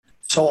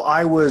So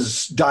I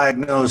was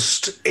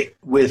diagnosed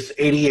with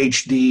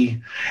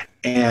ADHD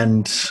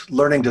and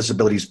learning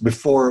disabilities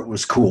before it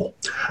was cool.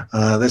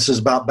 This is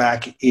about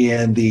back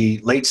in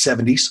the late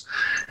 70s.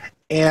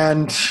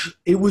 And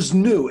it was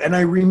new. And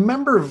I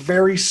remember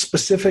very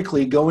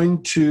specifically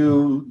going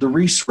to the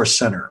resource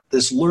center,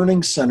 this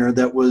learning center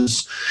that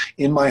was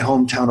in my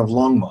hometown of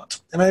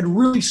Longmont. And I'd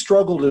really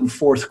struggled in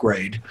fourth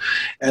grade.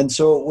 And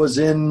so it was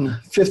in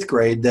fifth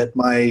grade that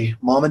my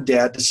mom and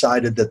dad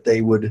decided that they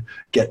would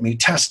get me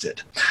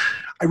tested.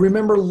 I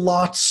remember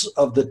lots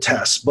of the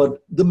tests,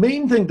 but the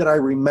main thing that I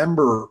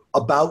remember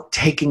about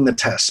taking the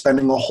test,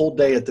 spending a whole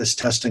day at this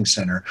testing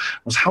center,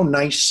 was how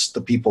nice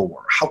the people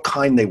were, how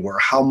kind they were,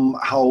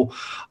 how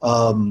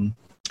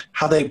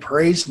they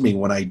praised me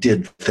when I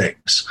did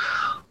things.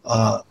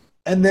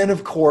 And then,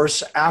 of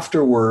course,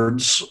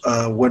 afterwards,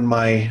 when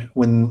my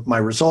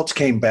results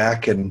came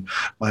back and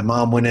my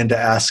mom went in to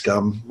ask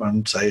them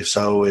and say,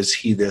 "So is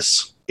he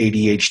this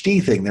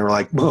ADHD thing?" They were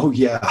like, "Oh,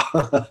 yeah."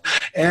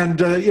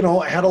 And,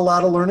 I had a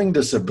lot of learning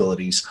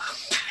disabilities.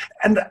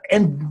 And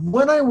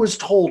when I was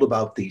told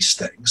about these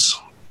things,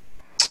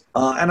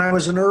 and I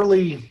was an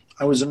early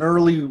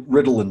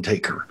Ritalin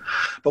taker,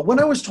 but when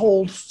I was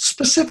told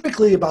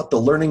specifically about the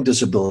learning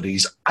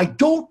disabilities, I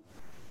don't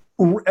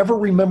ever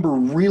remember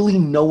really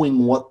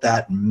knowing what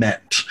that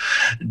meant.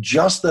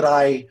 Just that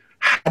I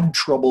had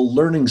trouble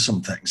learning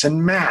some things.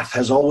 And math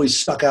has always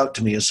stuck out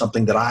to me as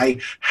something that I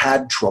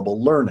had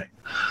trouble learning.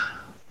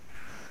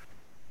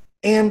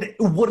 And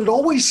what it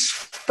always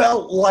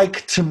felt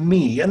like to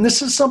me, and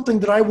this is something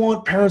that I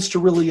want parents to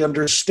really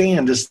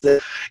understand, is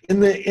that in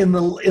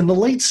the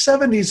late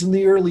 70s and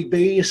the early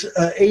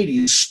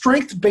 80s,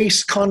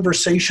 strength-based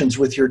conversations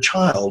with your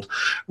child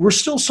were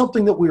still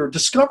something that we were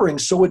discovering.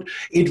 So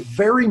it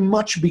very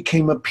much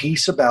became a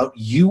piece about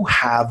you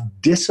have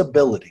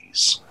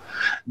disabilities.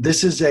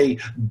 This is a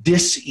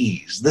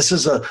dis-ease. This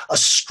is a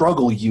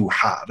struggle you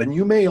have, and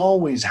you may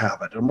always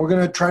have it. And we're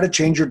going to try to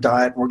change your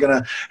diet, and we're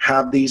going to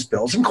have these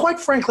pills. And quite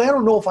frankly, I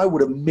don't know if I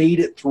would have made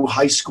it through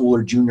high school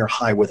or junior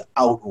high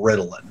without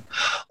Ritalin.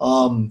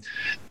 So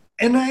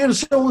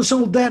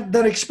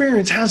that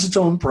experience has its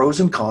own pros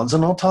and cons,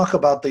 and I'll talk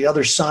about the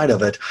other side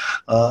of it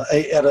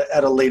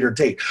at a later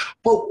date.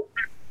 But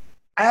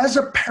as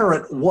a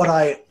parent, what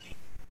I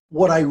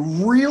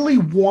really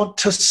want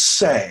to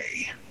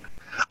say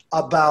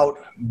about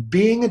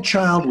being a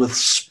child with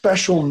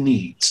special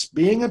needs,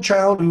 being a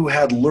child who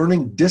had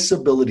learning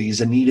disabilities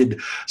and needed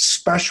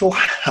special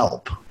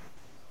help,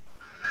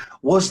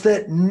 was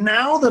that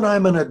now that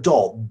I'm an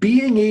adult,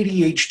 being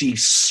ADHD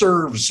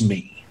serves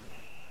me.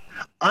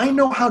 I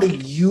know how to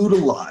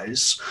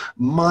utilize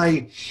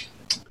my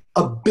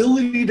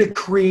ability to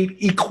create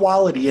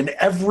equality in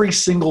every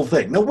single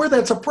thing. Now, where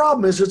that's a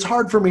problem is it's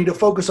hard for me to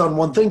focus on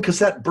one thing because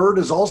that bird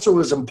is also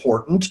as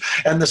important,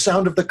 and the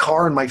sound of the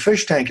car in my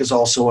fish tank is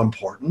also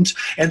important,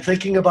 and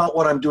thinking about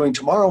what I'm doing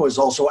tomorrow is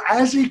also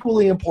as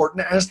equally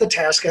important as the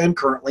task I'm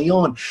currently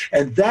on.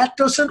 And that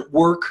doesn't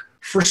work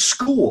for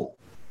school.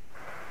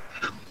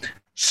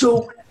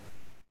 So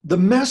the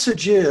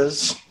message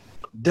is,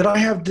 did I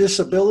have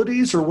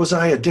disabilities or was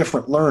I a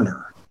different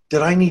learner?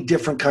 Did I need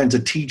different kinds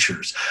of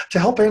teachers? To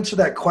help answer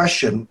that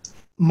question,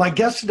 my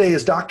guest today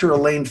is Dr.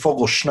 Elaine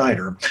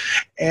Fogel-Schneider,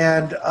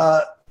 and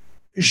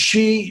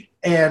she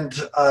and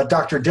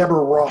Dr.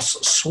 Deborah Ross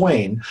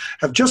Swain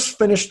have just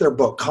finished their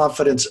book,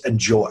 Confidence and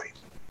Joy.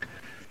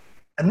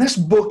 And this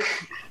book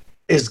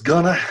is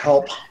going to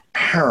help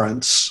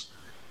parents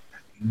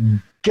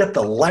get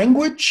the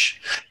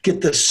language,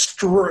 get the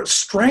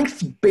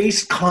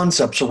strength-based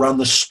concepts around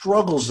the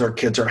struggles their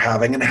kids are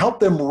having, and help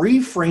them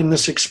reframe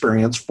this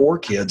experience for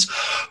kids,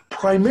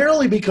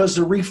 primarily because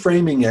they're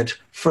reframing it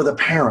for the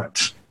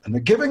parent. And they're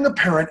giving the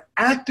parent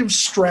active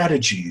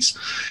strategies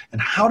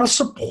and how to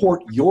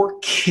support your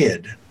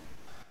kid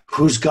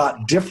who's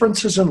got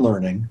differences in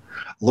learning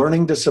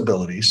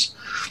disabilities,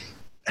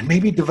 and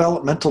maybe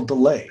developmental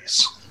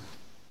delays.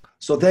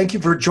 So thank you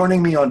for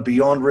joining me on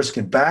Beyond Risk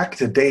and Back.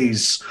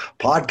 Today's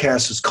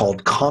podcast is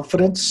called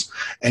Confidence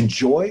and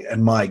Joy,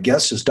 and my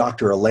guest is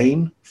Dr.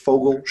 Elaine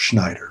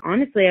Fogel-Schneider.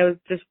 Honestly, I was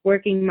just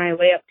working my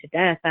way up to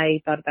death.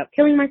 I thought about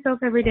killing myself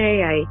every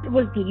day. I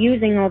was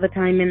using all the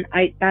time, and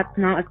that's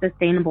not a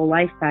sustainable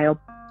lifestyle.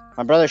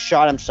 My brother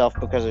shot himself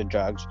because of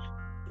drugs.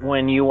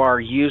 When you are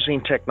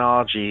using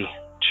technology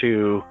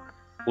to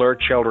lure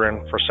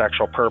children for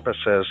sexual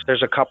purposes,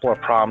 there's a couple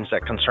of problems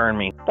that concern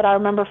me. But I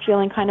remember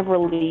feeling kind of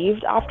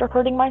relieved after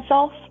hurting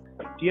myself.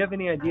 Do you have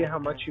any idea how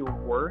much you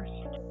were worth?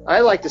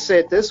 I like to say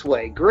it this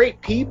way: great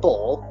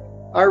people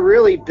are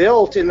really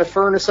built in the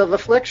furnace of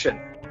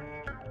affliction.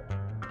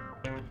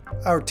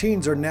 Our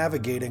teens are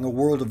navigating a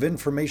world of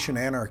information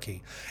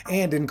anarchy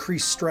and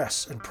increased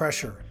stress and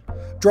pressure.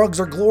 Drugs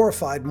are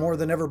glorified more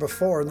than ever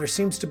before, and there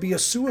seems to be a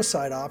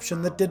suicide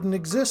option that didn't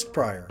exist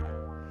prior.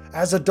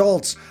 As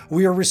adults,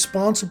 we are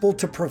responsible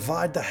to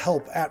provide the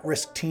help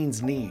at-risk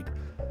teens need.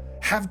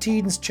 Have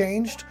teens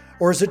changed,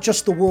 or is it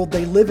just the world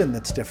they live in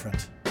that's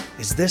different?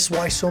 Is this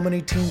why so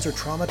many teens are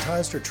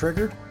traumatized or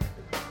triggered?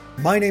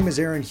 My name is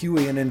Aaron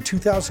Huey, and in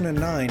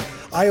 2009,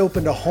 I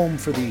opened a home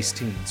for these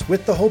teens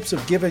with the hopes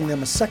of giving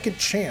them a second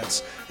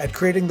chance at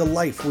creating the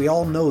life we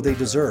all know they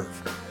deserve.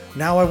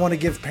 Now I want to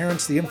give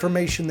parents the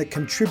information that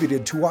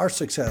contributed to our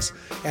success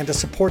and to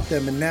support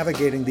them in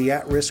navigating the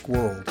at-risk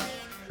world.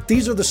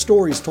 These are the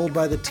stories told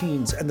by the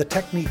teens and the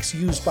techniques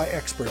used by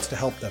experts to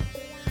help them.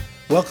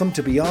 Welcome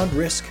to Beyond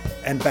Risk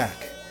and Back.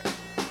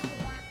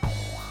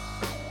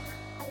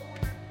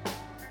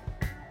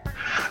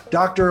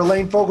 Dr.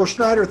 Elaine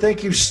Fogelschneider,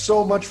 thank you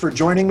so much for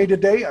joining me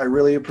today. I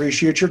really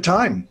appreciate your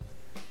time.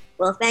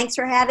 Well, thanks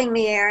for having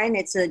me, Aaron.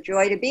 It's a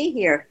joy to be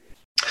here.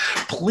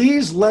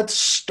 Please, let's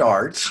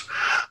start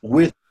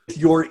with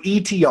your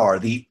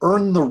ETR, the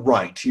Earn the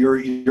Right,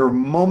 your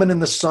moment in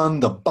the sun,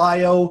 the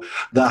bio,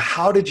 the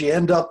how did you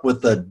end up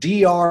with the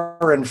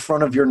DR in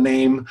front of your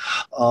name.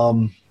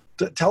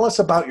 Tell us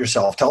about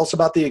yourself. Tell us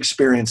about the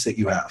experience that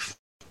you have.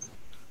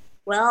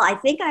 Well, I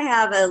think I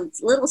have a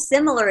little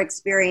similar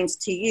experience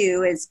to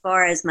you as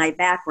far as my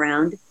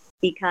background,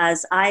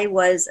 because I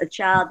was a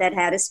child that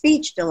had a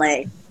speech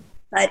delay,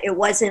 but it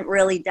wasn't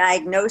really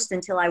diagnosed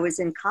until I was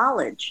in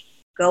college,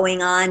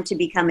 going on to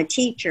become a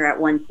teacher at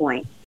one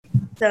point.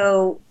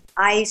 So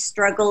I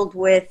struggled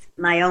with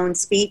my own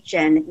speech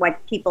and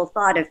what people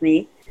thought of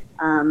me,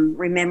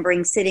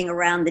 remembering sitting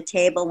around the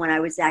table when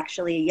I was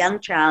actually a young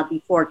child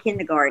before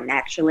kindergarten,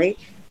 actually,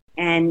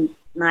 and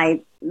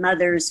my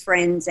mother's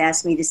friends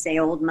asked me to say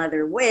Old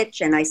Mother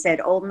Witch, and I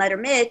said Old Mother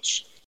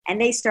Mitch, and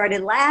they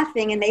started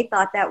laughing, and they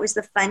thought that was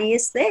the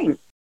funniest thing.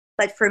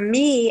 But for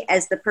me,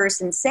 as the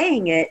person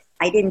saying it,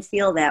 I didn't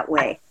feel that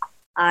way.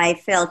 I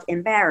felt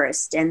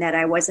embarrassed and that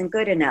I wasn't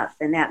good enough,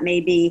 and that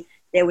maybe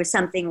there was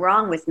something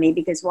wrong with me,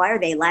 because why are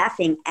they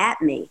laughing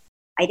at me?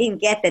 I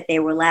didn't get that they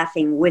were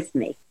laughing with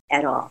me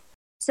at all.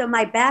 So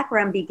my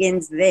background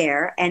begins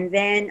there, and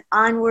then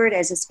onward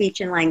as a speech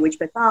and language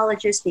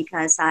pathologist,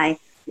 because I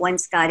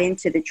once got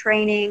into the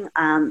training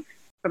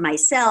for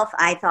myself.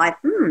 I thought,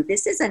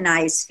 this is a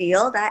nice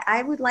field.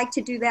 I would like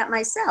to do that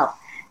myself.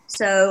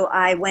 So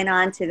I went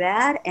on to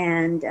that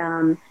and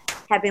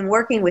have been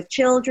working with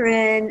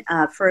children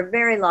for a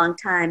very long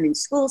time in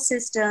school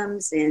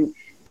systems, in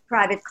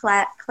private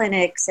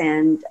clinics,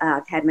 and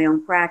had my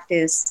own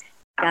practice.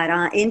 Got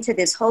on into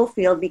this whole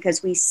field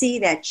because we see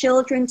that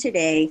children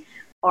today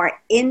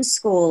are in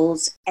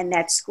schools, and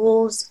that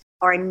schools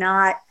are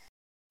not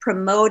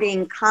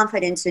promoting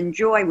confidence and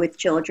joy with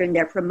children.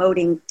 They're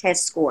promoting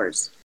test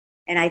scores.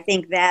 And I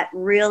think that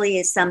really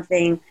is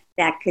something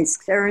that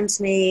concerns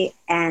me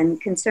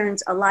and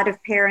concerns a lot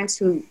of parents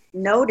who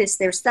notice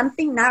there's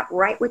something not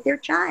right with their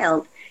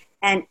child.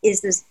 And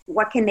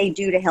what can they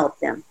do to help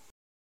them?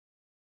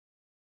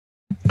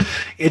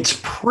 It's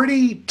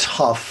pretty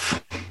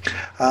tough.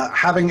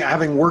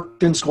 Having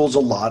worked in schools a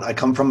lot, I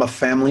come from a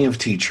family of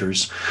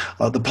teachers.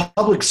 The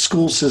public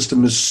school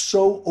system is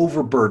so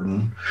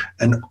overburdened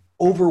and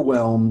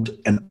overwhelmed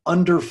and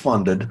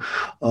underfunded.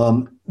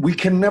 We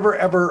can never,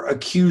 ever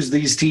accuse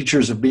these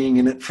teachers of being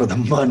in it for the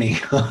money.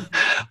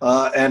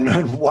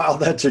 And while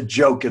that's a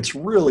joke, it's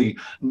really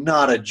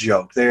not a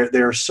joke.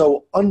 They're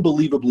so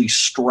unbelievably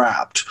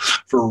strapped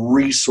for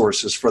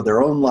resources for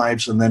their own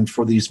lives, and then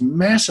for these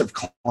massive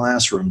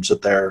classrooms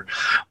that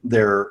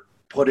they're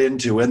put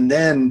into. And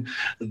then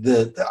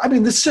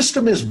the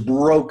system is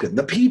broken.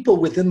 The people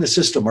within the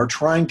system are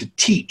trying to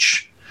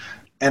teach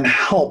and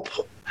help,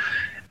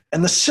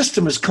 and the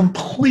system is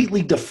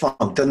completely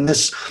defunct. And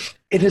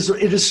it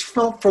is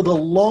felt for the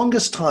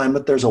longest time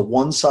that there's a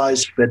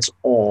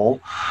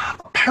one-size-fits-all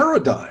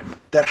paradigm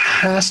that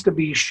has to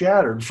be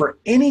shattered for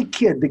any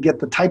kid to get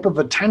the type of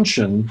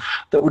attention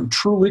that would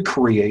truly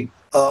create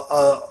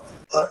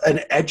an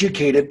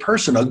educated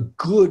person, a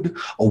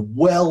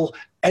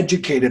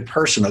well-educated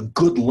person, a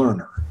good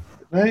learner.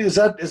 Is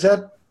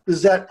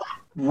that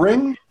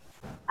ring?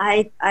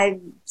 I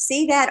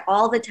see that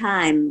all the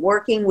time,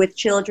 working with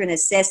children,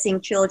 assessing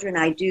children.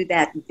 I do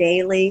that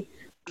daily.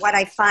 What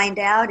I find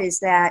out is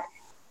that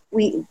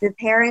the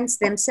parents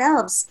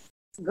themselves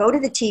go to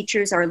the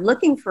teachers, are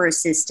looking for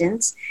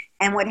assistance.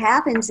 And what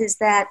happens is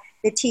that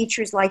the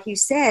teachers, like you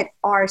said,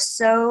 are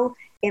so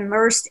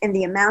immersed in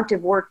the amount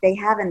of work they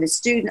have and the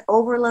student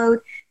overload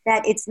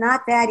that it's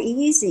not that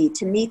easy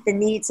to meet the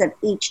needs of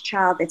each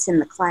child that's in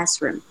the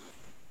classroom.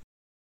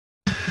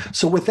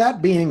 So with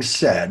that being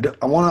said,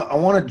 I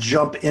want to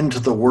jump into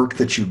the work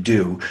that you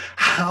do.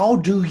 How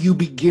do you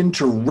begin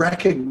to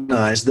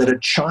recognize that a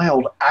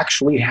child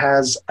actually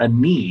has a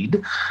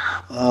need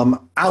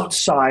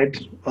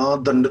outside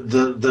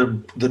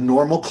the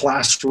normal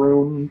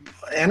classroom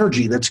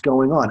energy that's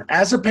going on,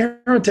 as a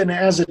parent and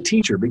as a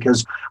teacher?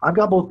 Because I've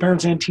got both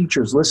parents and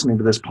teachers listening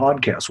to this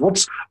podcast.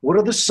 What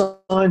are the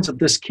signs that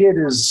this kid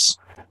is?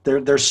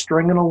 They're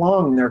stringing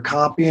along, they're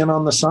copying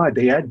on the side.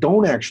 They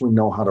don't actually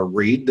know how to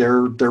read.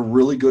 They're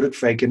really good at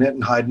faking it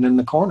and hiding in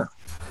the corner.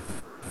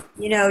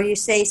 You know, you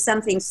say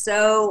something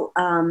so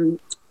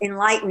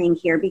enlightening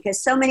here, because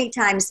so many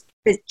times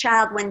the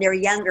child, when they're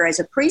younger,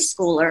 as a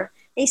preschooler,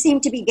 they seem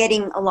to be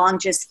getting along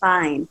just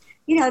fine.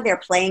 You know, they're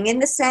playing in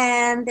the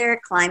sand, they're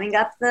climbing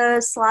up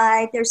the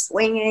slide, they're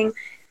swinging.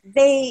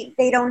 they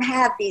don't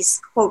have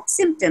these, quote,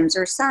 symptoms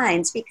or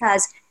signs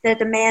because the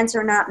demands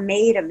are not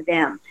made of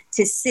them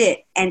to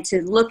sit and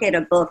to look at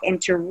a book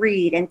and to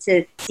read and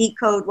to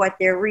decode what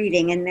they're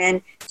reading and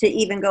then to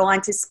even go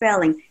on to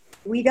spelling.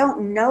 We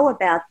don't know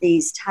about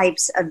these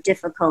types of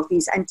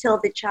difficulties until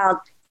the child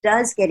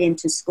does get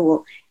into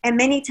school. And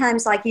many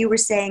times, like you were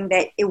saying,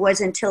 that it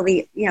was until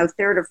the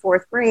third or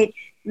fourth grade,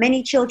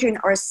 many children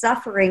are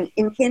suffering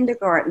in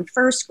kindergarten,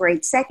 first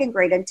grade, second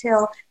grade,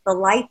 until the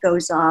light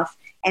goes off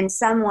and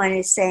someone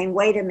is saying,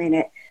 wait a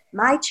minute,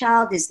 my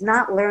child is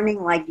not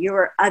learning like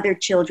your other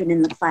children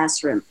in the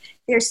classroom.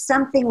 There's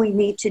something we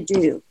need to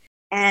do.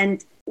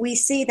 And we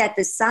see that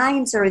the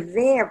signs are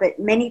there, but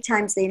many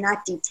times they're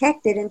not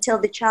detected until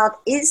the child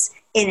is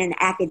in an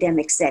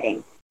academic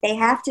setting. They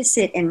have to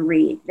sit and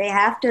read. They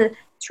have to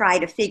try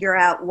to figure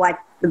out what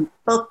the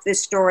book, the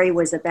story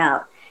was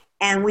about.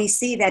 And we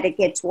see that it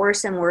gets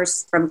worse and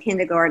worse from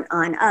kindergarten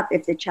on up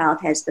if the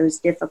child has those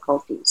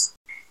difficulties.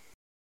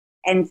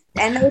 And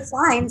those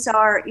signs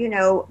are,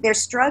 they're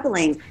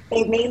struggling.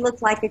 They may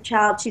look like a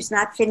child who's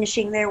not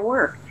finishing their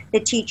work. The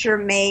teacher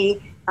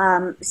may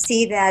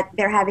see that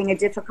they're having a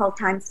difficult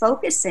time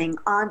focusing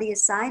on the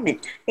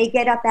assignment. They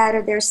get up out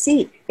of their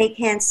seat. They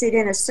can't sit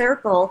in a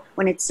circle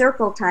when it's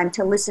circle time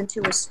to listen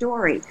to a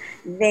story.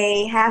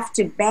 They have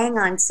to bang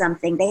on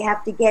something. They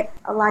have to get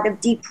a lot of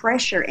deep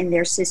pressure in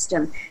their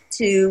system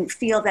to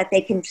feel that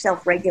they can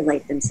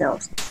self-regulate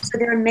themselves. So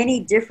there are many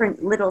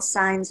different little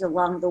signs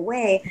along the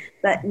way,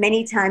 but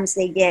many times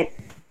they get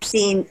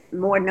seen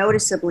more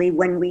noticeably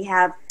when we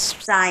have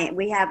science,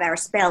 we have our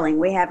spelling,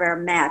 we have our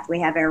math, we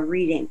have our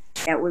reading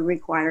that we're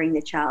requiring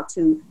the child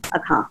to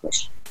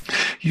accomplish.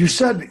 You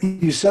said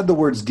the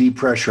words deep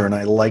pressure, and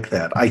I like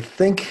that. I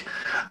think,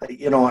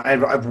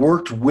 I've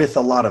worked with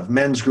a lot of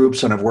men's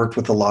groups, and I've worked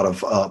with a lot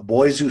of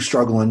boys who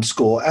struggle in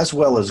school, as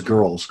well as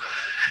girls.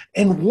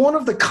 And one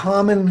of the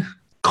common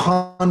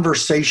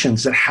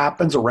conversations that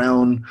happens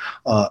around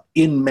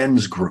in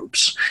men's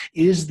groups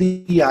is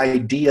the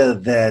idea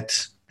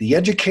that the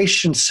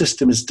education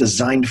system is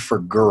designed for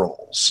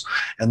girls.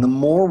 And the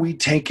more we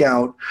take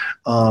out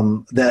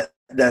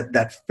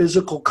that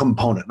physical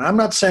component, and I'm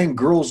not saying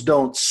girls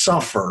don't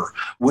suffer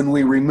when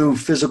we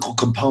remove physical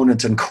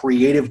components and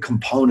creative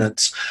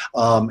components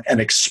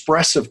and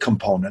expressive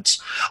components,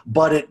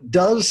 but it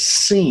does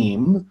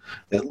seem,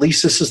 at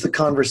least this is the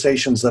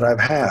conversations that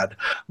I've had,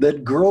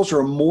 that girls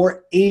are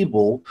more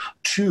able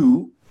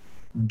to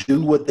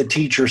do what the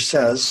teacher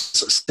says,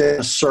 stay in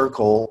a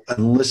circle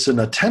and listen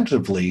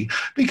attentively,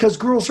 because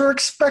girls are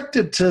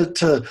expected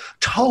to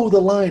toe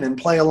the line and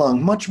play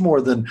along much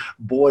more than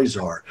boys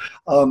are.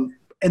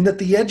 And that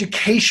the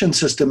education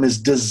system is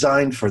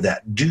designed for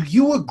that. Do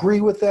you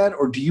agree with that,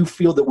 or do you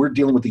feel that we're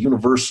dealing with a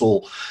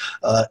universal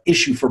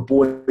issue for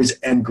boys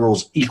and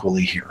girls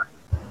equally here?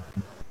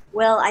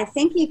 Well, I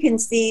think you can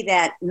see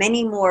that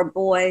many more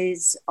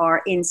boys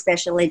are in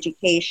special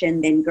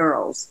education than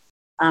girls.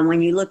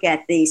 When you look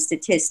at the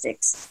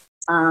statistics,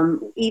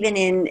 even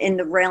in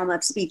the realm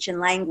of speech and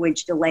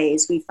language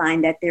delays, we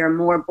find that there are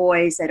more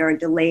boys that are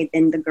delayed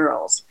than the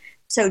girls.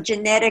 So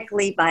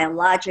genetically,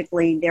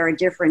 biologically, there are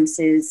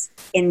differences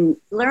in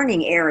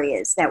learning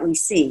areas that we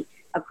see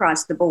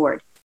across the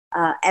board.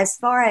 As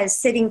far as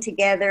sitting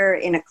together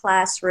in a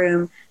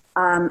classroom,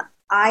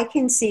 I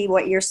can see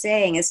what you're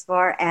saying as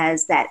far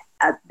as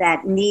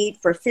that need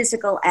for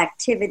physical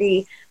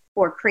activity,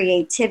 for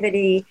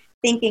creativity,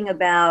 thinking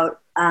about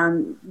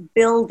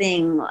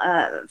building.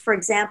 For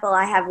example,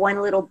 I have one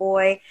little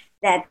boy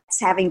that's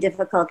having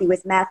difficulty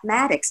with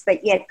mathematics,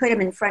 but yet put him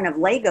in front of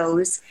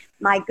Legos.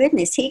 My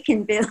goodness, he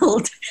can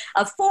build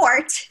a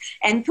fort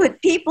and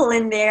put people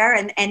in there,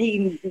 and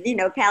he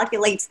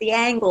calculates the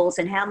angles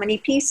and how many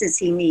pieces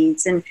he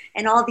needs and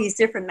all these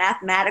different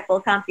mathematical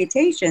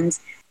computations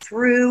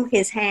through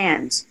his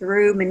hands,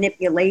 through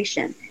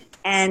manipulation.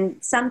 And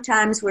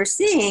sometimes we're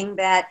seeing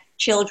that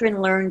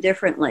children learn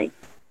differently,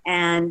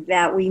 and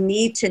that we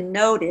need to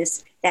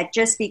notice that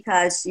just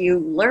because you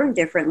learn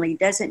differently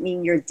doesn't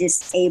mean you're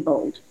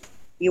disabled.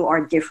 You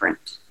are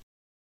different.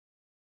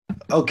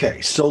 Okay,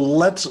 so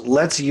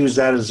let's use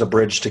that as a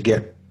bridge to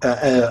get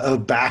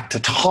back to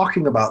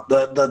talking about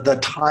the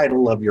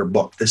title of your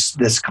book,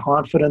 this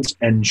Confidence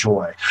and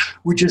Joy,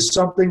 which is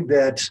something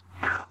that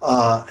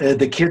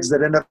the kids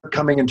that end up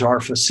coming into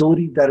our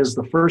facility, that is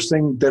the first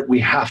thing that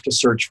we have to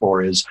search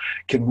for is,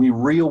 can we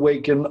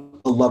reawaken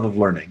the love of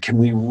learning? Can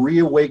we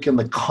reawaken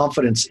the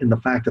confidence in the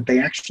fact that they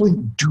actually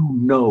do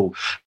know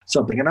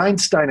something? And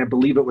Einstein, I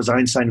believe it was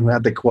Einstein who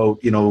had the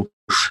quote,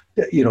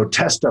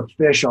 test a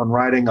fish on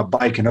riding a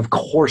bike, and of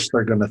course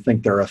they're going to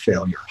think they're a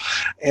failure.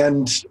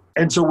 And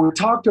so we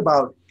talked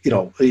about,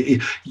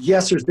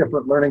 yes, there's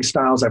different learning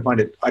styles. I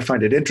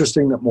find it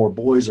interesting that more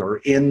boys are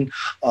in,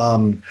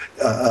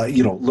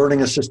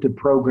 learning assisted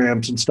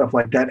programs and stuff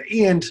like that.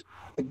 And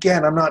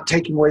again, I'm not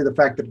taking away the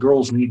fact that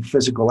girls need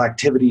physical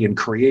activity and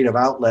creative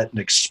outlet and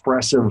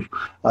expressive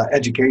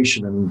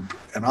education,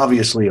 and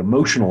obviously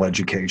emotional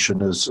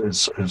education is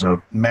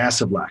a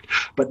massive lack.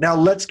 But now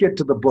let's get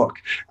to the book.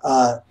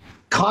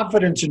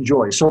 Confidence and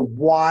joy. So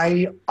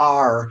why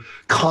are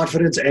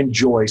confidence and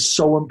joy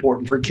so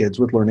important for kids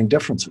with learning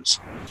differences?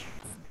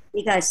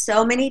 Because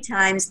so many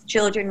times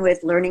children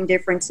with learning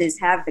differences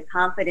have the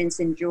confidence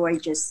and joy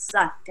just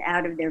sucked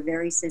out of their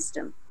very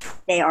system.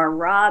 They are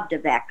robbed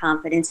of that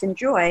confidence and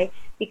joy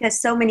because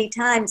so many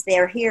times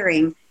they're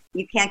hearing,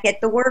 you can't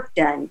get the work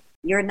done,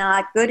 you're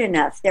not good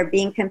enough. They're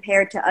being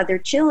compared to other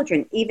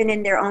children, even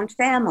in their own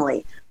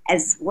family,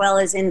 as well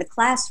as in the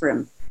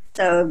classroom.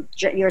 So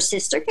your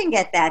sister can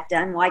get that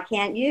done, why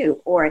can't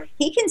you? Or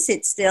he can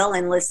sit still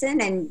and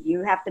listen and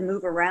you have to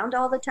move around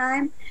all the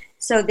time.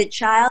 So the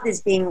child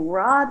is being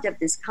robbed of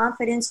this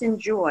confidence and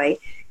joy,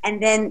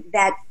 and then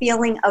that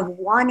feeling of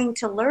wanting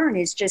to learn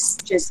is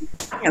just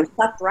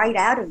sucked right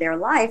out of their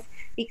life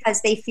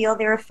because they feel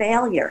they're a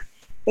failure.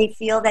 They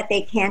feel that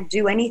they can't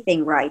do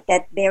anything right,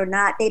 that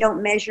they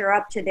don't measure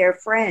up to their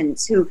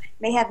friends who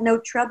may have no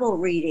trouble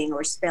reading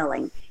or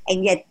spelling,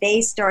 and yet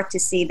they start to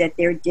see that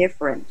they're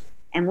different.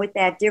 And with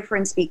that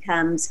difference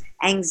becomes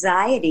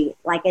anxiety,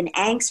 like an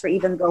angst for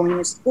even going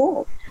to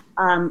school.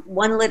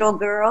 One little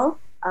girl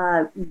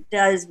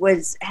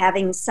was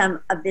having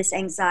some of this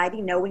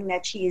anxiety, knowing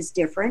that she is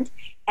different,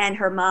 and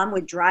her mom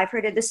would drive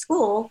her to the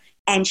school,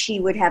 and she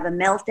would have a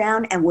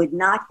meltdown and would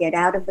not get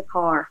out of the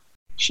car.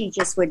 She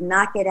just would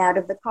not get out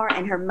of the car,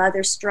 and her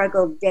mother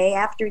struggled day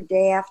after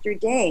day after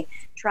day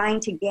trying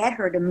to get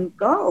her to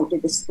go to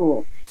the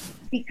school.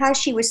 Because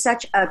she was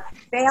such a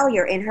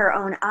failure in her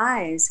own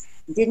eyes,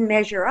 didn't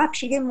measure up,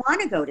 she didn't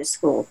want to go to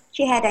school.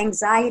 She had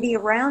anxiety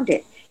around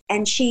it,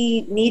 and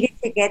she needed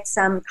to get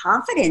some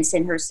confidence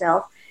in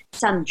herself,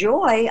 some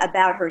joy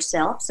about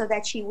herself so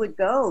that she would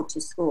go to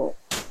school.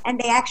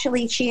 And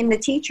she and the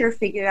teacher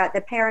figured out,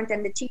 the parent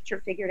and the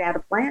teacher figured out a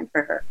plan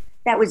for her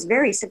that was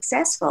very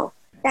successful.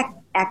 That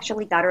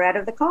actually got her out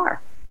of the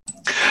car.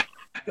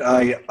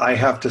 I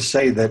have to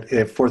say that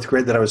in fourth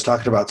grade that I was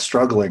talking about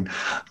struggling,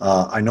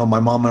 I know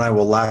my mom and I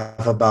will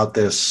laugh about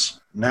this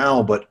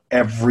now, but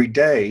every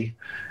day,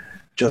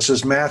 just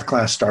as math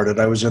class started,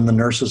 I was in the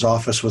nurse's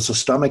office with a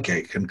stomach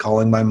ache and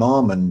calling my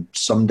mom. And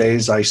some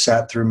days I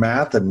sat through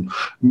math and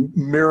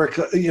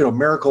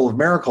miracle of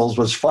miracles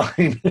was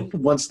fine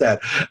once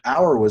that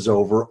hour was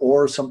over,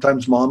 or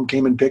sometimes mom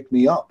came and picked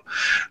me up.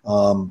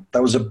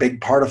 That was a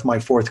big part of my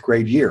fourth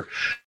grade year.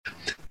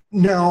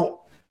 Now,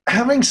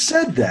 having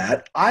said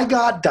that, I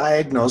got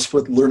diagnosed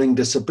with learning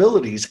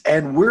disabilities,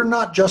 and we're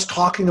not just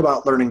talking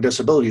about learning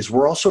disabilities.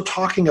 We're also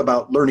talking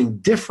about learning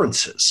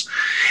differences.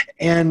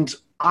 And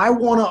I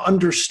want to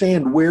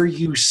understand where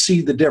you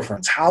see the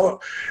difference.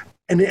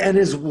 And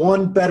is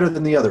one better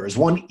than the other? Is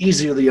one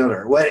easier than the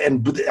other?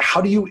 And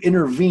how do you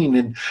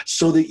intervene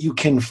so that you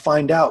can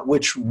find out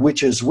which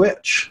is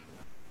which?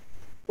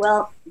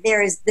 Well,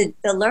 there is the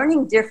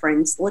learning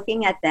difference.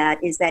 Looking at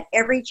that is that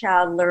every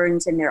child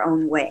learns in their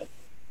own way.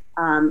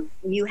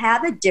 You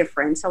have a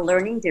difference, a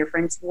learning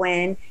difference,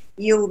 when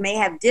you may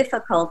have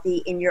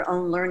difficulty in your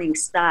own learning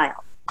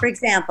style. For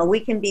example,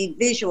 we can be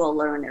visual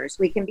learners,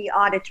 we can be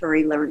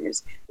auditory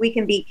learners, we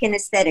can be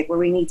kinesthetic, where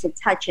we need to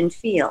touch and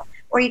feel,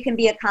 or you can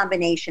be a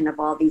combination of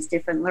all these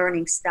different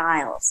learning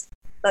styles.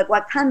 But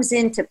what comes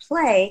into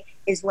play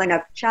is when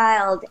a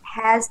child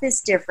has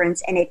this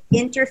difference and it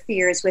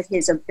interferes with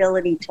his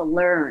ability to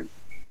learn.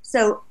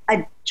 So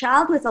a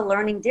child with a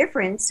learning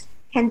difference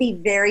can be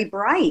very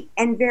bright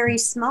and very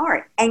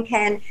smart and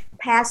can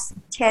pass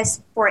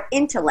tests for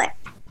intellect,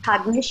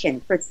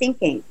 cognition, for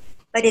thinking.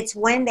 But it's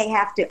when they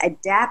have to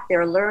adapt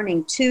their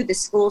learning to the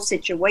school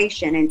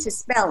situation and to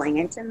spelling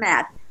and to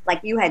math,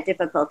 like you had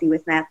difficulty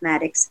with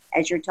mathematics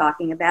as you're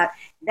talking about,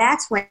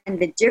 that's when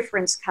the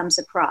difference comes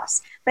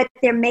across. But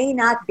there may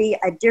not be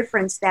a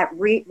difference that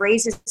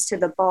raises to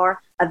the bar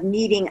of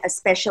needing a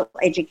special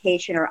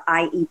education or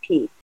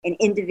IEP, an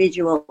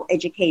individual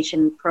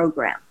education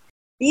program.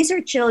 These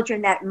are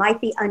children that might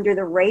be under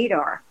the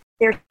radar.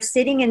 They're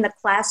sitting in the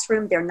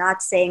classroom, they're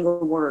not saying a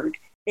word.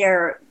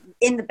 They're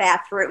in the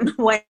bathroom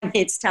when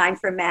it's time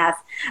for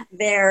math.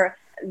 They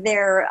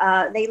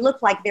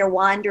look like they're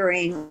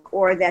wandering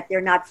or that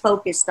they're not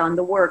focused on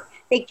the work.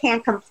 They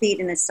can't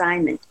complete an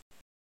assignment.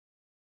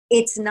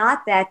 It's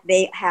not that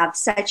they have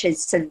such a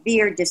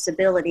severe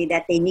disability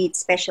that they need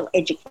special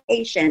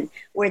education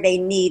where they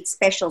need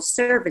special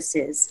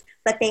services,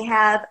 but they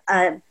have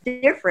a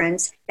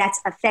difference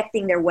that's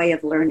affecting their way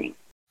of learning.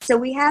 So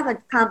we have a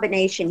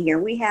combination here.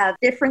 We have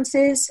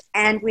differences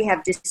and we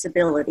have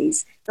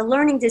disabilities. The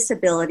learning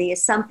disability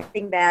is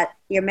something that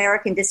the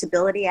American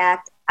Disability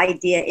Act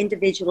idea,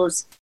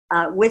 individuals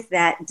with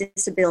that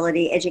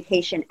Disability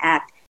Education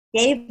Act,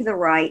 gave the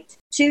right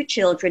to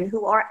children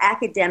who are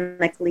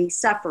academically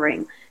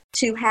suffering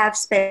to have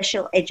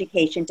special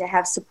education, to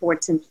have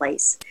supports in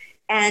place.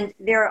 And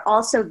there are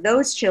also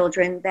those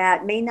children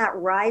that may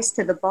not rise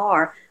to the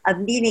bar of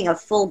needing a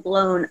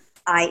full-blown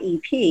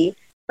IEP,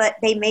 but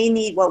they may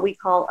need what we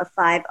call a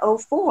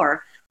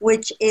 504,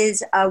 which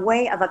is a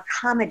way of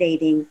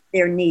accommodating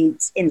their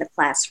needs in the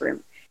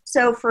classroom.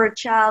 So for a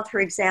child,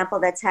 for example,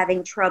 that's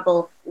having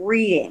trouble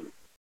reading,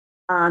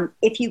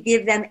 if you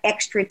give them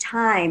extra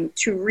time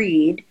to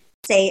read,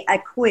 say, a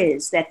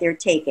quiz that they're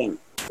taking.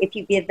 If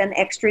you give them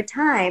extra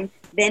time,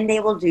 then they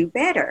will do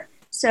better.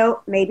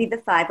 So maybe the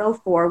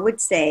 504 would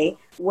say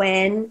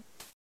when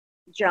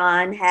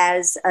John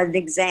has an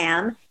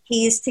exam,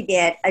 he's to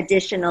get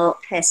additional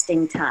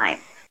testing time.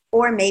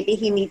 Or maybe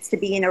he needs to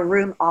be in a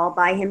room all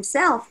by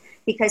himself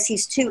because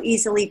he's too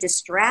easily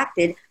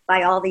distracted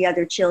by all the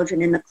other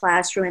children in the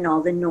classroom and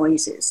all the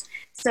noises.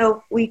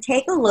 So we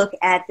take a look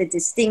at the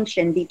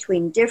distinction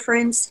between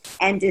difference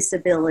and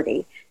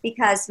disability,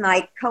 because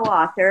my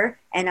co-author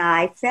and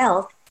I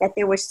felt that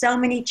there were so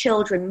many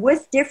children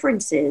with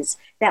differences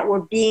that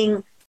were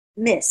being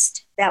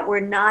missed, that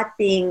were not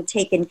being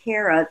taken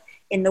care of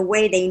in the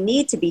way they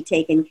need to be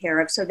taken care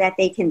of so that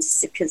they can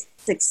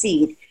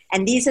succeed.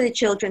 And these are the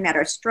children that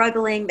are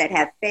struggling, that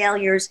have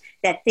failures,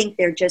 that think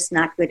they're just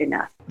not good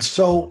enough.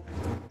 So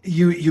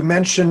you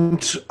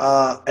mentioned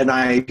an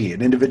IEP,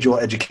 an individual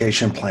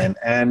education plan,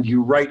 and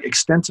you write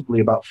extensively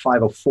about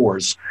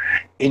 504s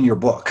in your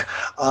book.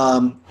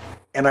 And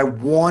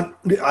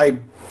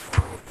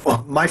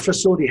my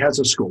facility has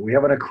a school. We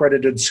have an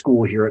accredited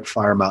school here at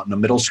Fire Mountain, a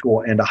middle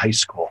school and a high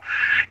school.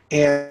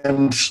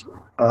 And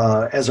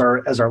as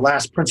our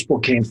last principal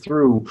came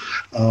through,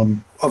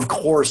 of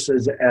course,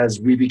 as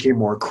we became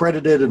more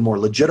accredited and more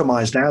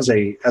legitimized as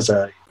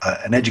an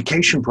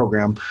education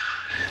program,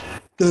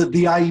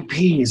 the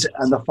IEPs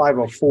and the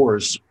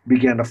 504s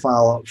began to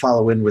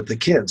follow in with the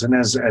kids. And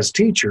as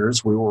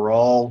teachers, we were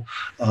all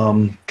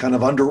kind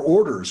of under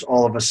orders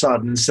all of a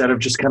sudden, instead of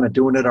just kind of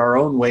doing it our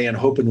own way and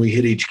hoping we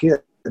hit each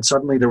kid. And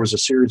suddenly there was a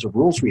series of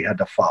rules we had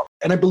to follow.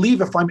 And I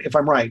believe, if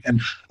I'm right,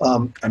 and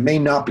I may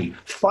not be,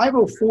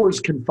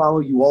 504s can follow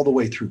you all the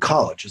way through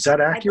college. Is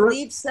that accurate? I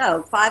believe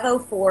so.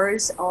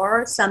 504s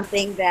are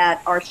something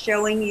that are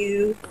showing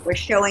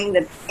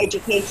the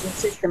education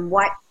system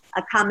what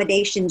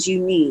accommodations you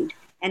need.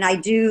 And I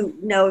do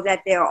know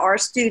that there are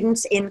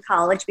students in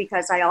college,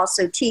 because I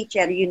also teach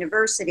at a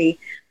university,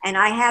 and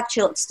I have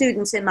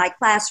students in my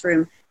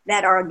classroom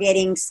that are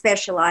getting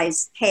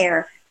specialized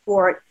care.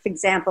 For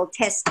example,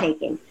 test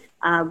taking.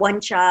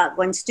 One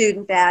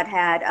student that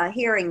had a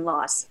hearing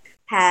loss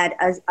had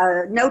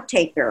a note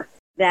taker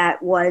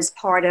that was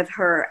part of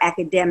her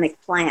academic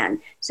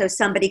plan, so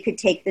somebody could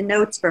take the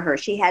notes for her.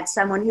 She had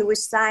someone who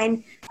was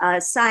sign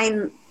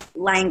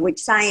language,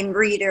 sign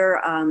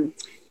reader,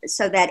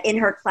 so that in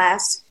her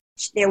class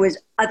there was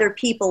other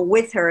people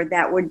with her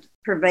that would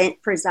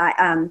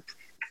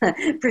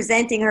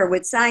presenting her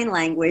with sign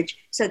language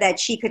so that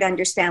she could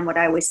understand what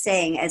I was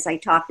saying as I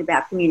talked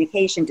about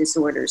communication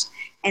disorders.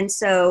 And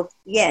so,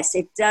 yes,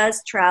 it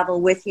does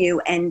travel with you,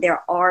 and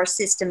there are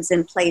systems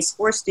in place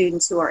for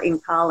students who are in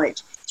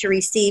college to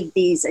receive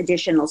these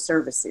additional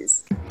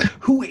services.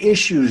 Who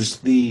issues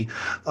the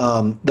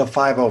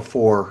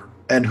 504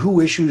 and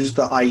who issues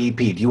the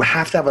IEP? Do you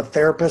have to have a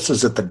therapist?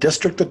 Is it the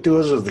district that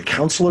does it, or the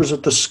counselors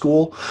at the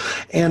school?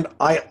 And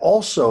I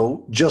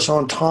also, just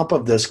on top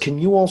of this, can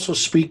you also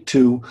speak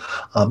to,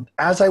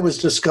 as I was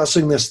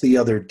discussing this the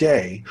other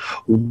day,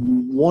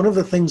 one of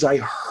the things I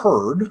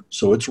heard,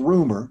 so it's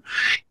rumor,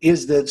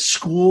 is that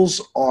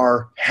schools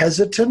are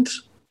hesitant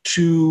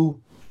to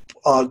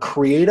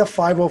create a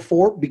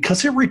 504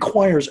 because it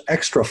requires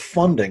extra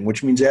funding,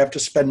 which means they have to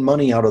spend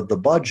money out of the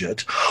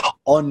budget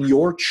on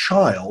your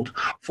child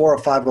for a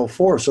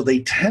 504. So they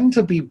tend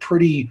to be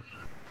pretty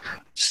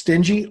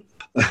stingy.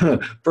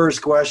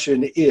 First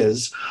question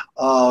is,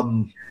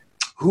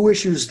 who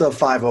issues the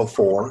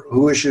 504?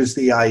 Who issues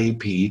the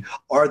IEP?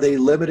 Are they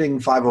limiting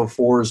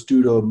 504s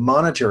due to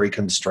monetary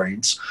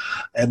constraints?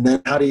 And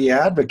then how do you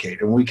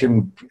advocate?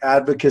 And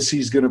advocacy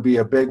is going to be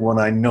a big one,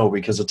 I know,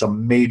 because it's a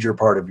major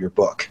part of your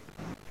book.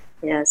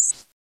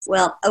 Yes.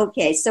 Well,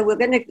 okay. So we're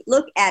going to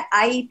look at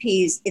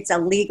IEPs. It's a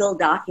legal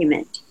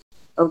document.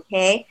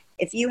 Okay.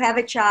 If you have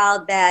a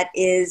child that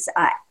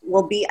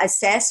will be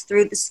assessed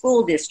through the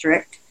school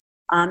district,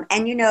 and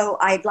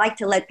I'd like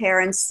to let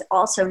parents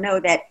also know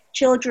that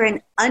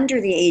children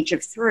under the age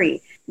of 3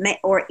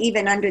 or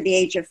even under the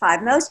age of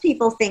 5, most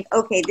people think,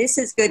 okay, this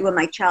is good when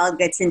my child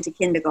gets into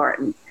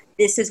kindergarten.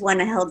 This is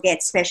when he'll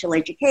get special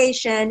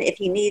education if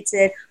he needs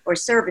it, or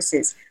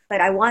services.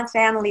 But I want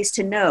families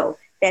to know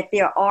that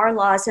there are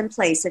laws in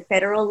place, a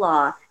federal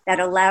law that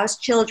allows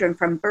children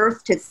from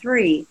birth to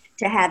 3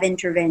 to have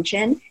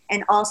intervention,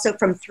 and also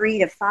from 3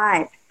 to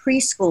 5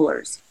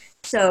 preschoolers.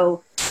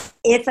 So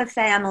if a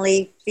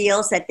family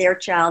feels that their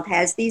child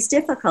has these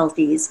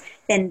difficulties,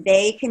 then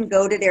they can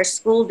go to their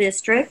school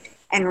district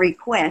and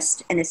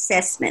request an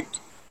assessment.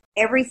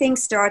 Everything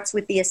starts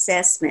with the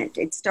assessment.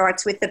 It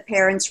starts with the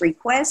parent's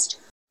request,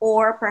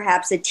 or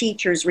perhaps a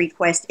teacher's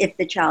request if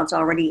the child's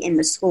already in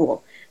the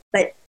school.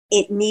 But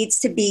it needs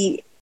to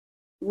be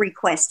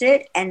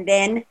requested, and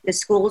then the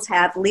schools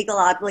have legal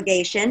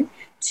obligation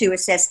to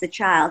assess the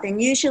child.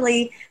 And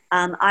usually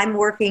I'm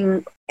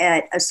working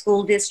at a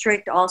school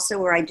district also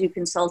where I do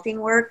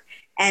consulting work.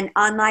 And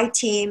on my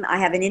team, I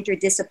have an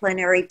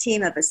interdisciplinary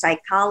team of a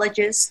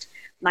psychologist,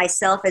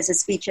 myself as a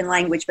speech and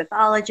language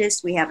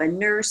pathologist. We have a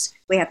nurse,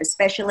 we have a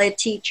special ed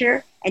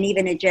teacher, and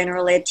even a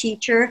general ed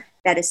teacher.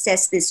 that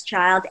assess this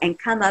child and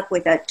come up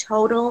with a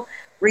total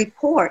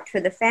report for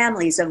the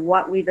families of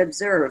what we've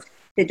observed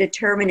to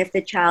determine if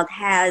the child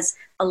has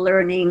a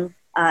learning,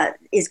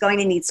 is going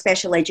to need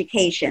special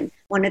education.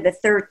 One of the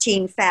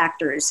 13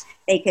 factors,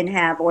 they can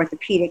have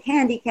orthopedic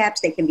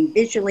handicaps, they can be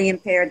visually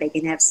impaired, they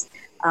can have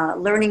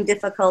learning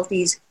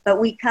difficulties, but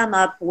we come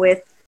up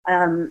with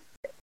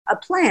a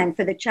plan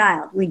for the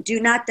child. We do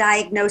not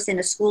diagnose in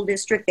a school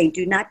district. They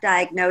do not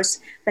diagnose,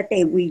 but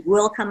we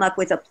will come up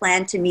with a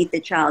plan to meet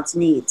the child's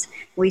needs.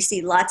 We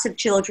see lots of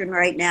children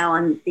right now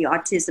on the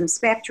autism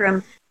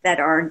spectrum that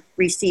are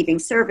receiving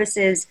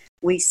services.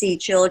 We see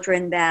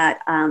children that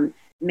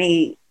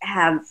may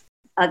have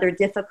other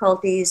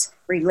difficulties,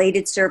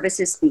 related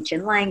services, speech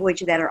and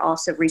language, that are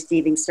also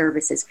receiving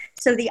services.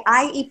 So the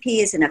IEP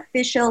is an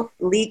official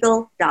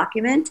legal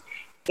document.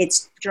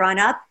 It's drawn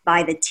up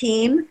by the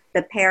team.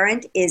 The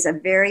parent is a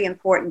very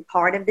important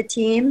part of the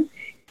team.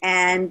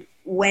 And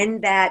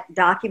when that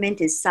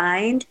document is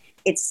signed,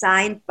 it's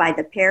signed by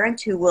the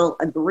parent who will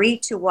agree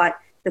to what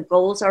the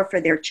goals are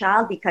for their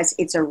child, because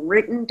it's a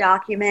written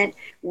document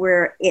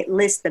where it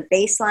lists the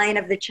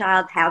baseline of the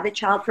child, how the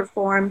child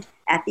performed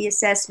at the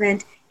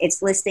assessment.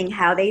 It's listing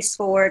how they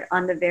scored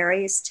on the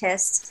various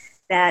tests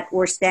that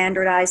were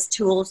standardized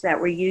tools that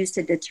were used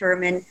to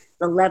determine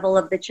the level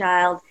of the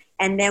child.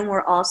 And then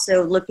we're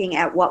also looking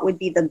at what would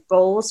be the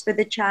goals for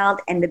the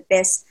child and the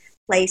best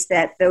place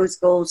that those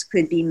goals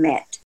could be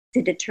met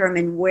to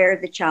determine where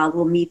the child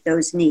will meet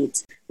those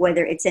needs,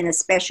 whether it's in a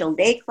special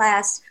day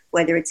class,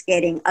 whether it's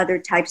getting other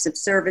types of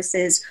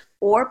services,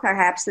 or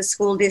perhaps the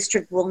school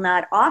district will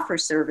not offer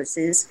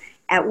services,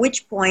 at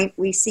which point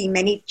we see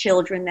many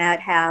children that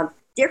have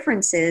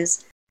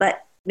differences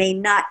but may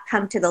not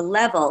come to the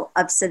level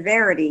of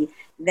severity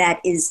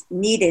that is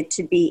needed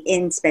to be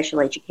in special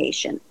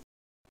education.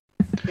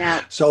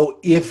 Now, so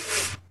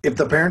if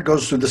the parent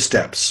goes through the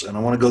steps, and I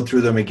want to go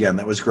through them again,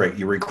 that was great.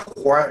 You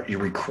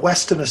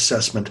request an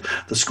assessment.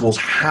 The schools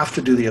have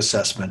to do the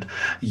assessment.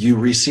 You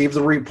receive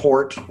the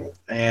report,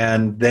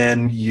 and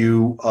then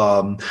you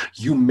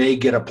may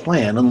get a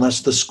plan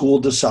unless the school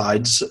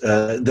decides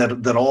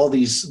that all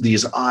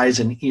these eyes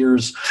and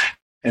ears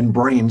and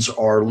brains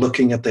are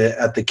looking at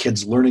the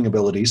kids' learning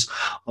abilities.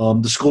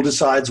 The school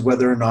decides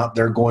whether or not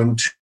they're going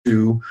to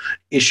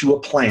issue a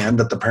plan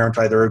that the parent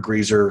either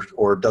agrees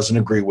or doesn't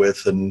agree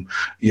with, and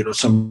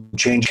some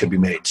change can be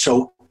made.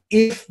 So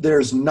if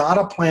there's not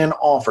a plan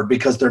offered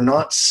because they're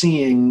not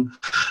seeing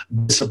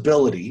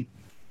disability,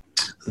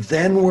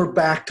 then we're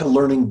back to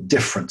learning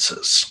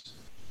differences.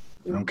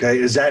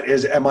 Okay,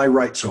 am I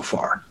right so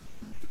far?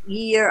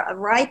 You're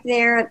right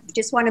there.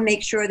 Just want to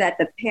make sure that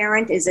the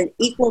parent is an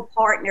equal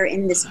partner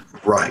in this.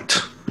 Right.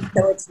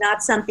 So it's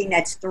not something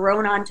that's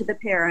thrown onto the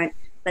parent,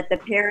 but the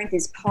parent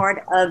is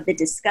part of the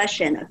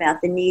discussion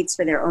about the needs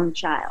for their own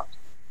child.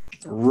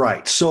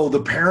 Right. So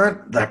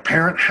that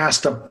parent has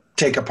to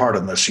take a part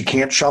in this. You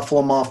can't shuffle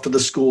them off to the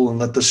school and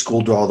let the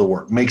school do all the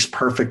work. Makes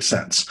perfect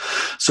sense.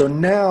 So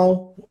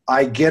now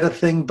I get a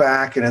thing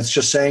back, and it's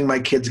just saying my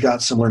kid's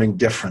got some learning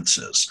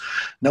differences.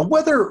 Now,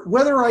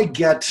 whether I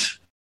get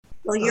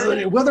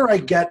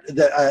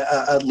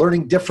the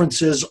learning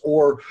differences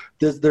or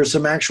there's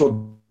some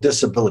actual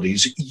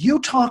disabilities, you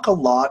talk a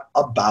lot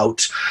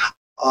about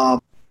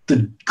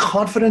the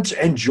confidence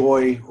and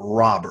joy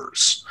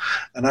robbers,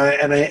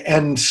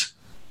 and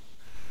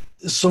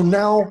so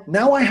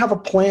now I have a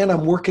plan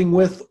I'm working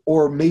with,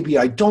 or maybe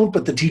I don't,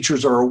 but the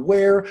teachers are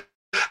aware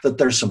that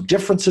there's some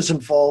differences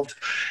involved,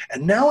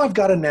 and now I've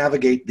got to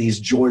navigate these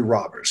joy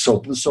robbers.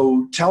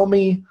 So tell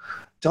me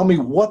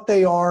what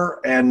they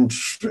are, and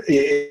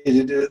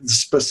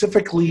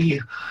specifically,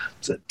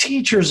 is it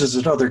teachers? Is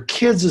it other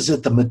kids? Is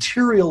it the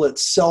material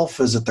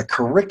itself? Is it the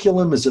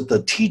curriculum? Is it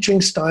the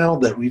teaching style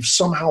that we've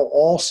somehow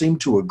all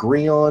seemed to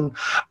agree on?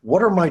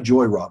 What are my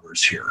joy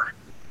robbers here?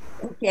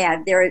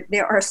 Yeah,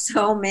 there are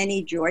so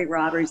many joy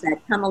robbers that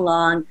come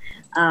along.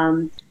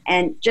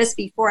 And just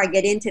before I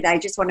get into that, I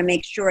just want to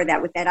make sure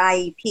that with that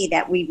IEP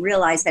that we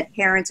realize that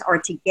parents are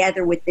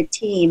together with the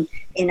team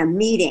in a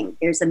meeting.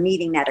 There's a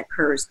meeting that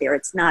occurs there.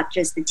 It's not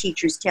just the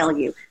teachers tell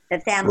you. The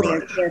family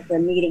Right. are there for a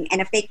meeting.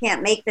 And if they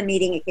can't make the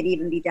meeting, it could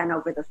even be done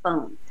over the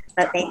phone.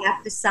 But they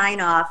have to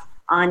sign off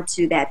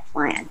onto that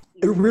plan.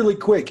 Really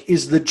quick,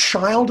 is the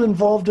child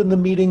involved in the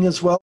meeting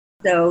as well?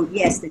 So,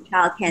 yes, the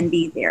child can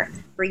be there.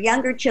 For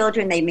younger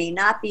children, they may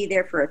not be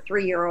there for a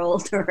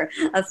 3-year-old or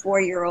a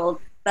 4-year-old.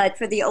 But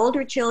for the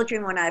older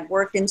children, when I've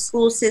worked in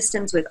school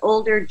systems with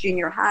older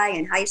junior high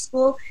and high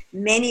school,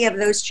 many of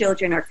those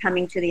children are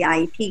coming to the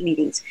IEP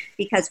meetings.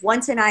 Because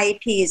once an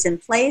IEP is in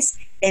place,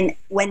 then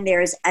when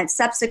there's a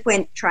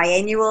subsequent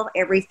triennial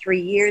every 3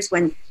 years,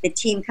 when the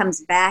team comes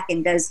back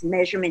and does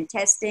measurement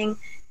testing,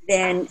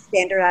 then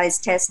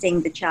standardized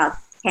testing, the child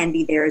can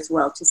be there as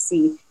well to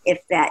see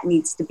if that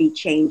needs to be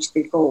changed,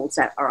 the goals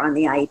that are on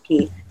the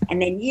IEP.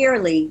 And then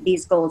yearly,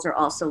 these goals are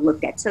also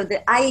looked at. So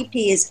the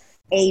IEP is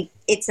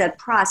it's a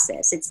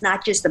process. It's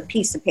not just a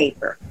piece of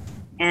paper.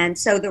 And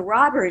so the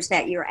robbers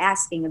that you're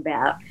asking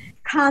about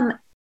come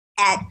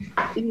at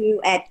you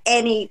at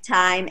any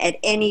time, at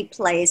any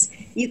place.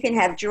 You can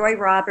have joy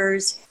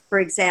robbers, for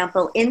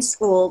example, in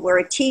school where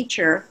a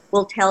teacher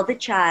will tell the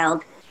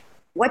child,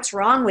 what's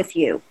wrong with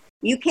you?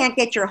 You can't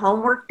get your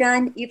homework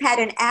done. You've had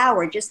an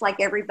hour just like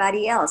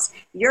everybody else.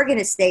 You're going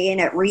to stay in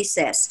at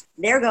recess.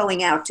 They're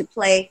going out to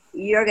play.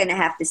 You're going to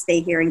have to stay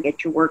here and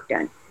get your work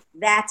done.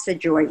 That's a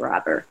joy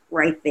robber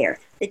right there.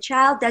 The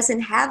child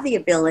doesn't have the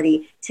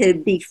ability to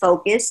be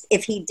focused.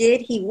 If he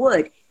did, he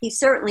would. He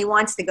certainly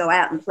wants to go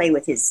out and play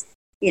with his,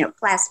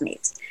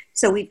 classmates.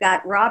 So we've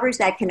got robbers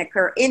that can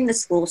occur in the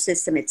school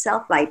system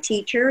itself by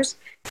teachers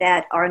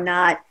that are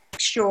not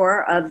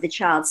sure of the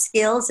child's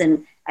skills,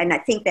 and I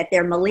think that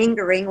they're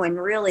malingering when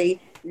really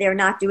they're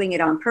not doing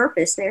it on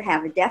purpose. They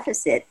have a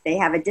deficit. They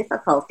have a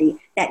difficulty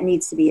that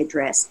needs to be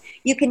addressed.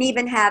 You can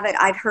even have it,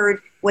 I've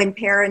heard, when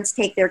parents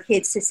take their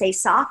kids to, say,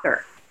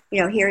 soccer.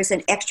 Here's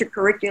an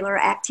extracurricular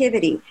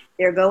activity.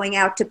 They're going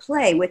out to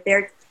play with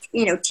their,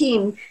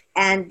 team,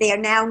 and they are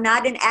now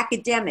not in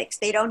academics.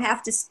 They don't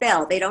have to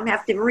spell. They don't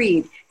have to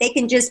read. They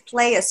can just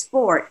play a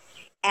sport.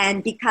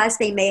 And because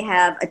they may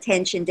have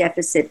attention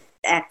deficit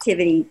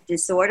activity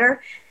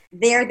disorder,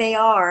 there they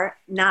are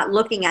not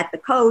looking at the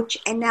coach,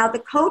 and now the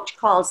coach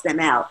calls them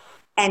out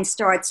and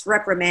starts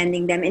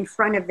reprimanding them in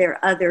front of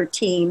their other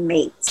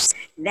teammates.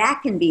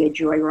 That can be a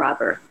joy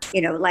robber.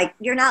 Like,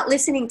 you're not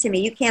listening to me.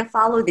 You can't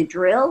follow the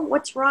drill.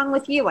 What's wrong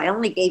with you? I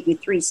only gave you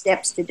 3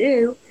 steps to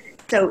do.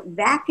 So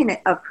that can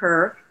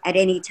occur at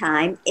any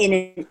time in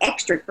an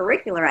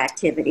extracurricular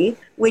activity,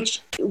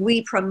 which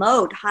we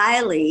promote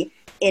highly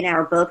in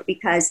our book,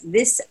 because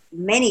this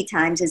many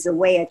times is a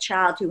way a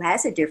child who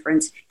has a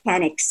difference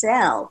can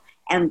excel,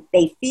 and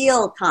they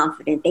feel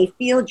confident, they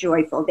feel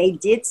joyful, they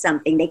did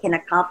something, they can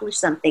accomplish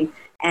something,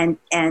 and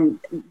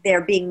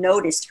they're being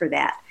noticed for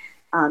that.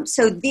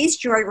 So these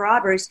joy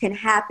robbers can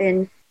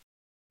happen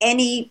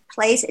any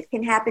place. It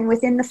can happen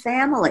within the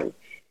family.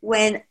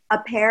 When a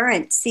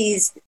parent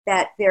sees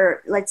that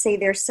let's say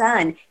their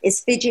son is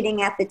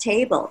fidgeting at the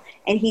table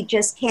and he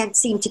just can't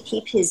seem to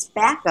keep his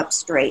back up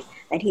straight,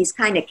 that he's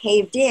kind of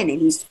caved in and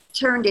he's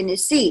turned in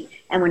his seat,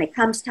 and when it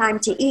comes time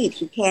to eat,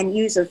 he can't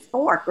use a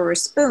fork or a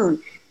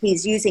spoon.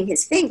 He's using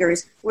his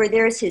fingers, where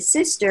there's his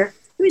sister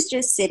who's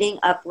just sitting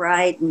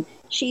upright and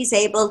she's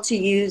able to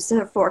use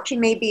her fork. She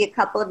may be a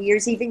couple of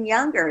years even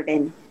younger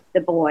than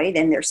the boy,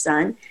 than their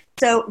son.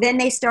 So then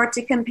they start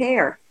to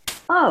compare.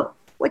 Oh,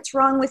 what's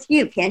wrong with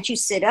you? Can't you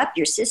sit up?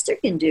 Your sister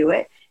can do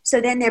it. So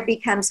then there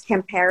becomes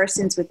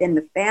comparisons within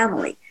the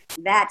family.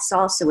 That's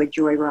also a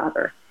joy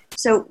robber.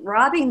 So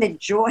robbing the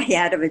joy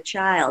out of a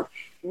child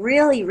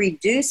really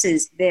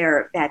reduces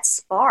that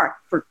spark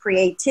for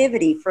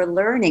creativity, for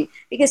learning,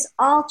 because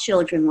all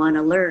children want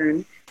to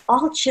learn.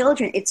 All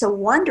children, it's a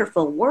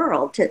wonderful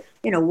world to,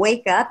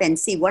 wake up and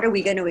see, what are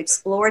we going to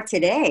explore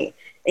today?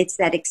 It's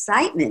that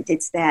excitement.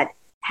 It's that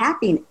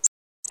happiness.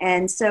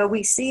 And so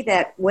we see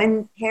that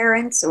when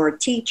parents or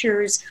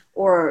teachers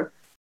or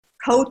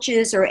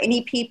coaches or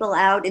any people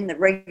out in the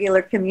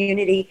regular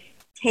community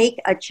take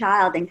a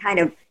child and kind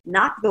of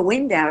knock the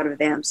wind out of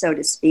them, so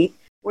to speak,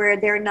 where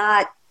they're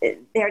not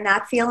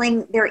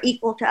feeling they're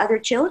equal to other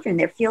children,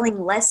 they're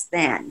feeling less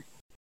than.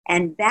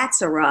 And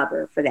that's a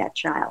robber for that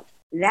child.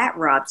 That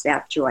robs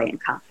that joy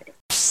and confidence.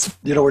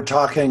 We're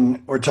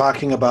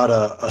talking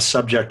about a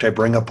subject I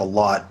bring up a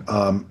lot,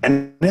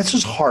 and this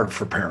is hard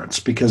for parents,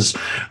 because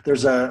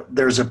there's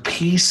a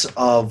piece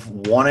of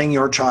wanting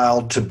your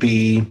child to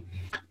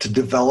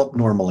develop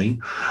normally,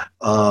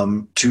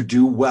 to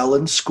do well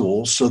in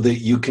school, so that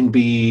you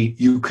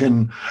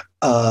can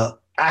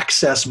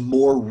access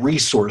more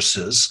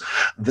resources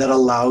that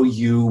allow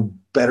you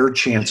better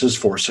chances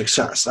for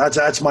success.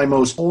 That's my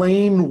most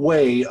plain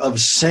way of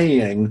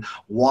saying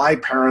why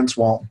parents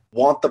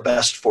want the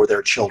best for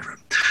their children.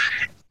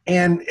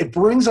 And it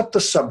brings up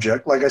the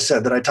subject, like I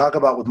said, that I talk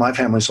about with my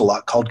families a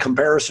lot, called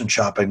comparison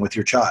shopping with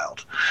your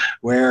child,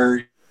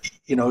 where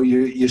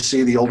you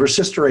see the older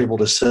sister able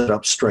to sit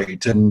up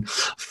straight, and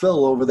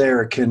Phil over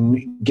there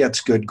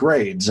gets good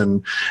grades,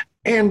 and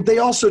they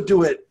also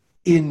do it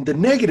in the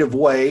negative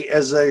way,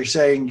 as they're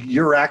saying,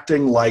 you're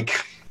acting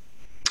like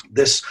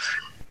this,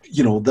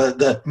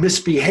 the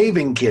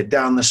misbehaving kid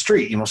down the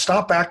street.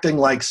 Stop acting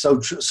like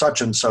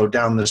such and so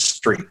down the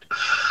street.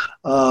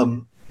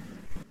 And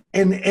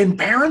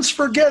parents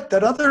forget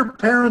that other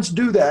parents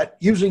do that,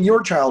 using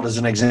your child as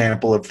an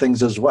example of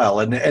things as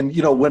well. And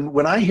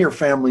when I hear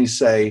families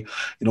say,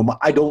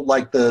 I don't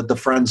like the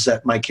friends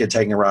that my kid's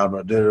hanging around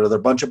with, they're a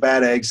bunch of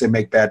bad eggs, they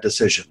make bad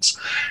decisions.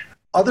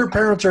 Other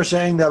parents are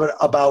saying that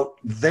about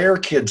their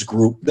kids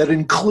group that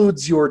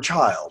includes your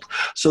child.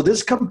 So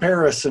this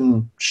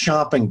comparison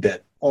shopping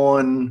bit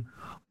on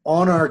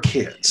our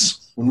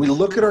kids, when we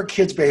look at our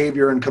kids'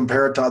 behavior and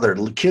compare it to others,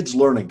 kids'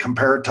 learning,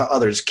 compare it to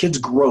others, kids'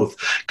 growth,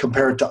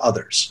 compare it to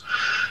others,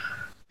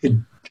 it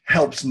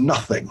helps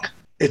nothing.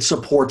 It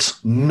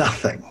supports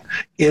nothing.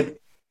 It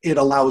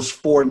allows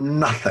for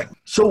nothing.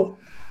 So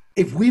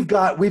if we've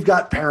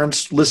got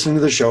parents listening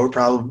to the show who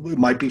probably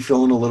might be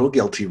feeling a little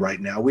guilty right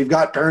now. We've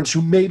got parents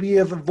who maybe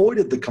have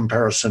avoided the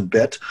comparison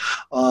bit,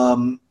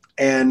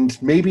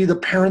 And maybe the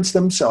parents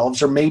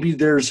themselves, or maybe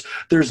there's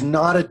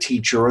not a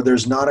teacher or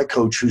there's not a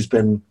coach who's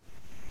been,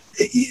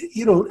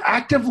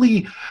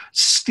 actively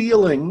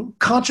stealing,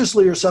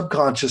 consciously or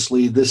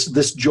subconsciously,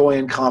 this joy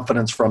and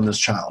confidence from this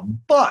child.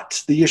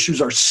 But the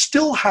issues are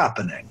still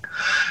happening.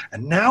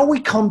 And now we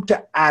come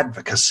to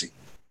advocacy,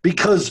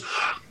 because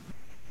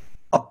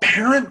a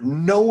parent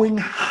knowing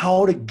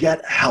how to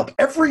get help,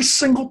 every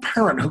single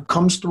parent who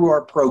comes through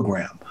our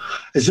program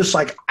is just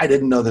like, I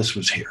didn't know this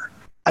was here.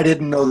 I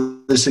didn't know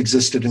this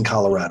existed in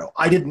Colorado.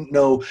 I didn't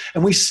know.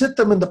 And we sit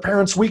them in the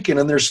parents' weekend,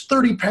 and there's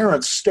 30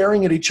 parents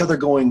staring at each other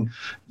going,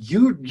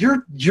 you're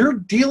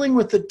dealing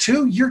with it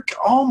too?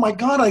 Oh my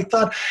God, I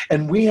thought.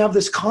 And we have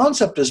this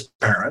concept as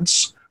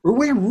parents where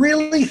we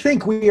really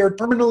think we are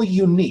terminally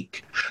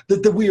unique,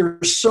 that we are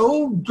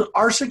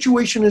our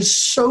situation is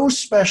so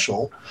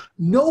special,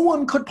 no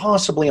one could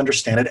possibly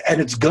understand it, and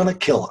it's gonna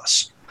kill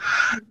us.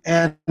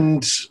 And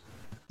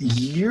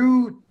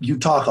you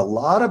talk a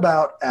lot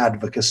about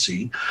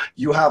advocacy.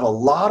 You have a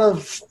lot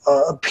of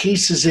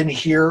pieces in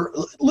here,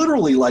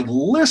 literally like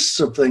lists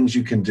of things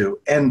you can do.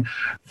 And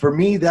for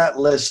me, that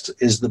list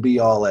is the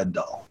be-all,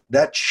 end-all,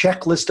 that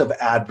checklist of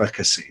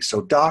advocacy.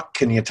 So, Doc,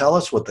 can you tell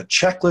us what the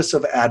checklist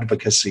of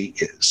advocacy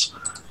is?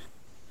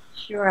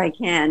 Sure, I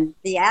can.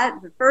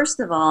 First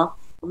of all,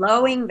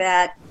 knowing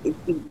that if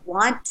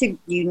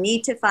you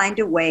need to find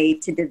a way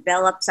to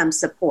develop some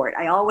support.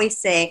 I always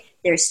say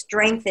there's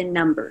strength in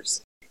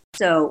numbers.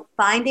 So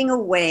finding a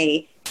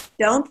way,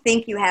 don't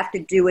think you have to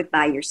do it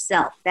by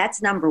yourself. That's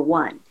number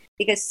one.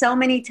 Because so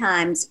many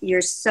times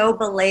you're so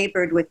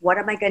belabored with what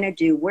am I going to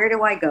do? Where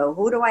do I go?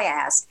 Who do I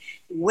ask?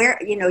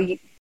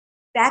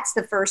 That's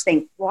the first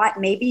thing.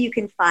 Maybe you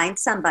can find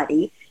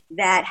somebody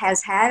that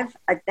has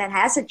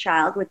a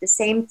child with the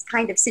same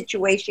kind of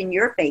situation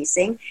you're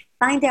facing.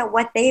 Find out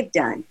what they've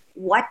done.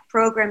 What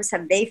programs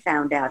have they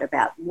found out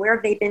about? Where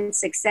have they been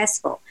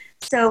successful?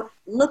 So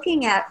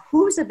looking at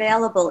who's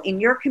available in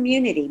your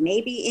community,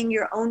 maybe in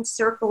your own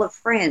circle of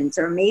friends,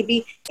 or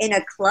maybe in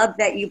a club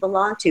that you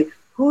belong to,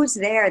 who's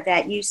there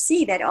that you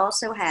see that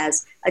also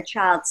has a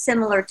child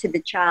similar to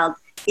the child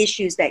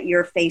issues that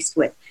you're faced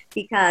with,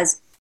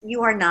 because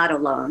you are not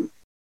alone.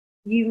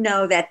 You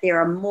know that there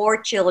are more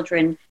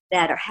children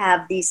that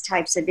have these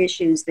types of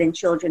issues than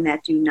children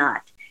that do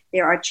not.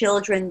 There are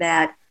children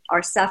that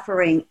are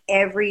suffering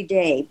every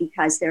day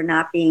because they're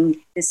not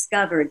being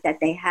discovered that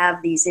they have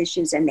these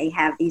issues and they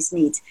have these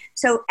needs.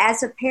 So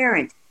as a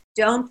parent,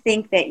 don't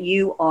think that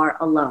you are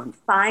alone.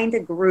 Find a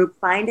group,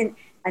 find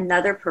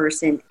another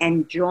person,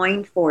 and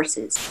join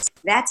forces.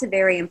 That's a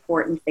very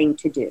important thing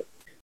to do.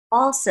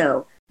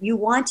 Also, you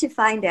want to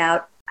find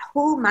out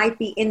who might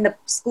be in the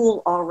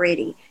school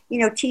already.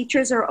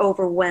 Teachers are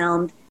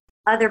overwhelmed.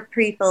 Other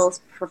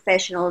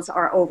professionals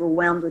are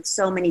overwhelmed with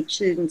so many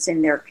students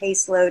in their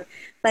caseload,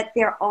 but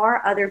there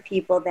are other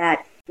people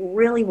that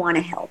really want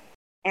to help.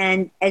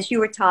 And as you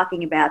were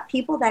talking about,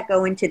 people that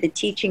go into the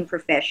teaching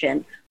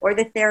profession or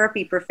the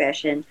therapy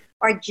profession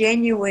are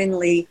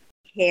genuinely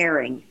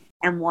caring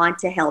and want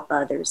to help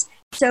others.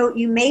 So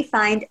you may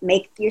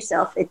make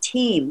yourself a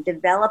team,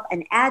 develop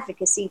an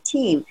advocacy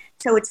team.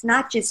 So it's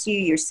not just you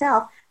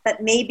yourself,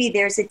 but maybe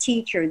there's a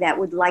teacher that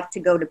would like to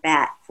go to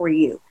bat for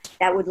you,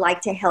 that would like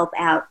to help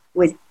out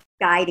with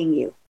guiding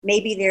you.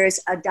 Maybe there's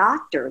a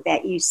doctor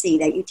that you see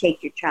that you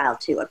take your child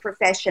to, a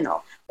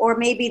professional. Or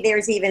maybe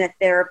there's even a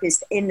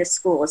therapist in the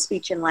school, a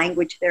speech and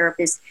language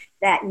therapist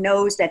that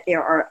knows that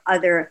there are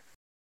other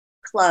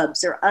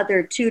clubs or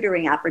other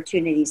tutoring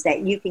opportunities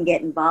that you can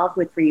get involved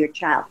with for your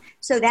child.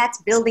 So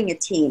that's building a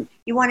team.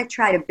 You want to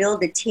try to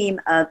build a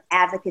team of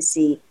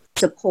advocacy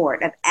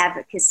support, of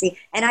advocacy,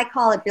 and I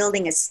call it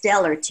building a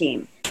stellar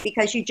team,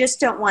 because you just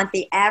don't want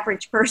the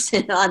average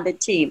person on the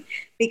team,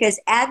 because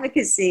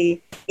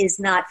advocacy is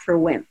not for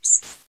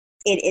wimps.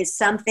 It is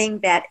something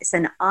that is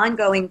an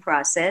ongoing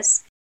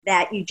process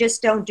that you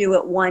just don't do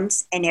it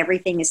once and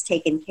everything is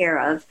taken care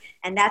of.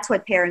 And that's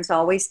what parents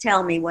always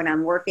tell me when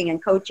I'm working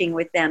and coaching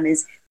with them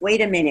is,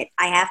 wait a minute,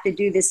 I have to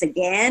do this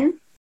again?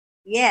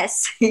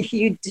 Yes,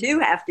 you do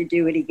have to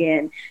do it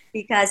again,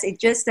 because it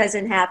just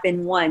doesn't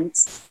happen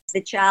once.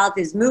 The child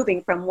is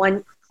moving from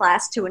one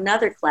class to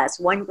another class,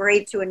 one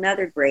grade to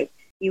another grade.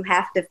 You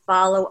have to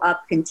follow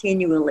up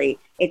continually.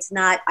 It's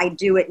not, I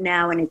do it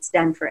now and it's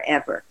done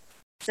forever.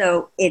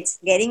 So it's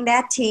getting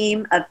that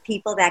team of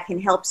people that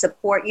can help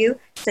support you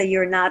so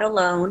you're not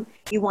alone.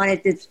 You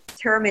want to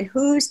determine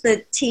who's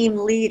the team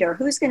leader,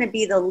 who's going to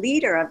be the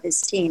leader of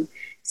this team.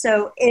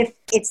 So if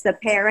it's the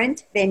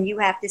parent, then you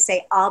have to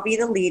say, I'll be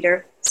the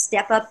leader,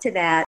 step up to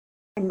that,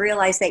 and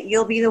realize that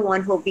you'll be the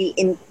one who'll be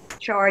in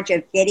charge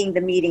of getting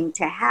the meeting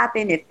to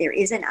happen. If there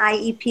is an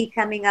IEP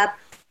coming up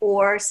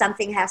or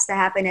something has to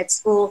happen at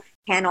school,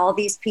 can all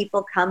these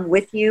people come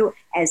with you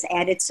as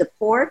added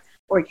support?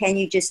 Or can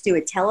you just do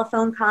a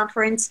telephone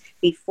conference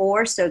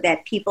before so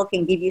that people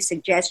can give you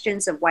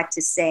suggestions of what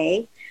to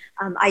say?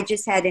 I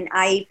just had an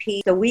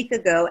IEP a week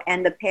ago,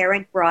 and the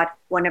parent brought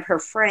one of her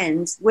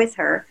friends with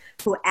her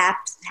who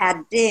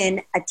had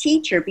been a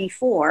teacher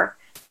before,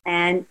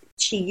 And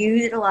she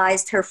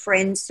utilized her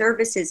friend's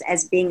services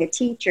as being a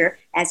teacher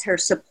as her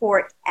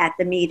support at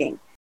the meeting.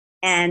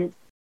 And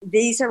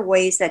these are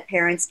ways that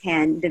parents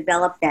can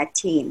develop that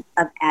team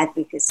of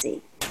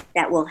advocacy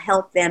that will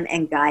help them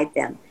and guide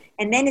them.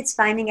 And then it's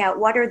finding out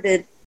what are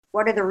the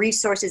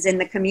resources in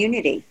the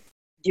community,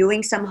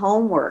 doing some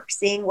homework,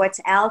 seeing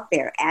what's out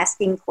there,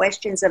 asking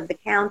questions of the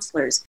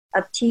counselors,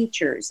 of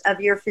teachers,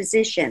 of your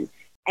physician,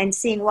 and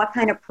seeing what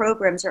kind of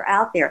programs are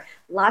out there.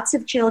 Lots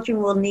of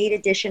children will need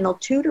additional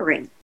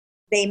tutoring.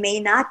 They may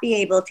not be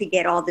able to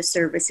get all the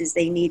services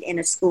they need in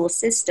a school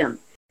system.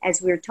 As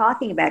we're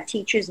talking about,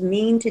 teachers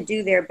mean to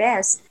do their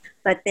best,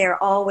 but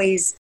they're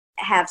always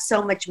have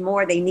so much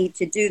more they need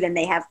to do than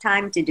they have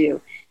time to do.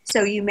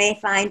 So you may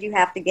find you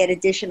have to get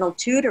additional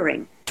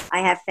tutoring. I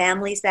have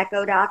families that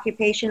go to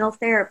occupational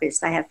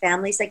therapists. I have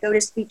families that go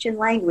to speech and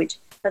language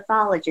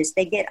pathologists.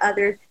 They get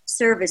other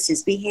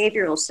services,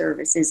 behavioral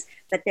services,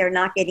 but they're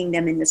not getting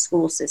them in the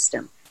school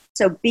system.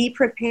 So be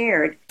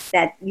prepared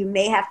that you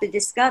may have to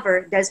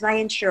discover, does my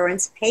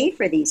insurance pay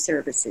for these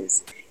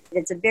services?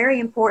 It's a very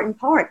important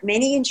part.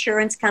 Many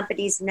insurance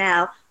companies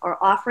now are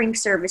offering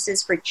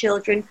services for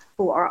children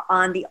who are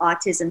on the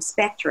autism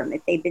spectrum,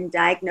 if they've been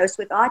diagnosed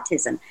with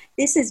autism.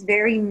 This is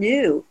very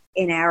new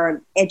in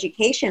our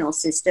educational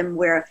system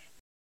where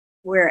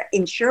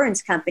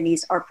insurance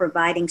companies are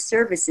providing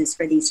services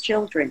for these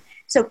children.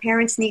 So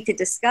parents need to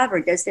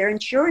discover, does their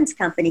insurance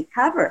company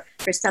cover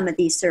for some of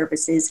these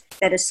services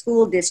that a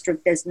school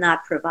district does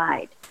not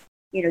provide?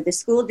 You know, the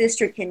school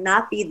district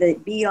cannot be the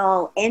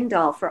be-all,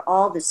 end-all for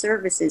all the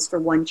services for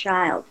one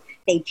child.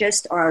 They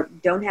just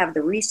don't have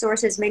the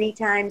resources many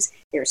times.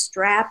 They're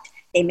strapped.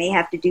 They may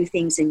have to do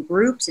things in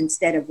groups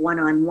instead of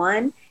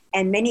one-on-one.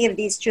 And many of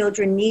these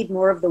children need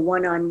more of the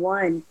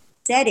one-on-one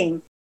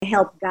setting to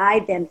help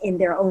guide them in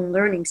their own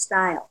learning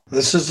style.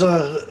 It's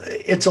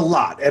a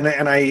lot.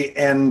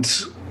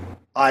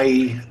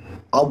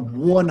 I'll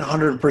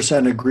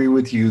 100% agree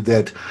with you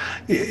that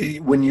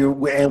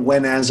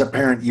when as a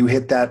parent you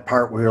hit that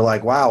part where you're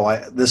like,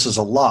 wow, this is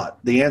a lot.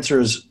 The answer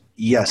is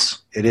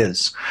yes, it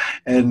is.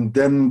 And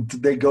then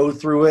they go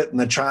through it and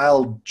the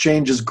child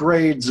changes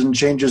grades and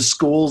changes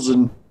schools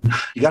and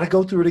you got to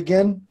go through it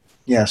again.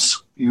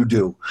 Yes, you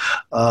do.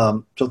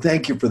 So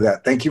thank you for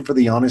that. Thank you for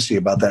the honesty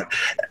about that.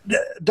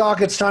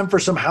 Doc, it's time for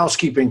some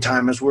housekeeping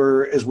time as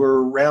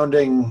we're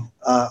rounding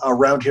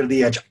around here to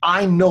the edge.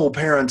 I know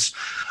parents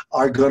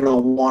are going to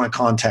want to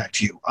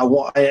contact you.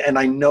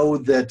 I know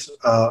that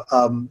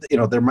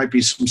there might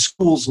be some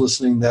schools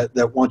listening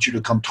that want you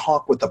to come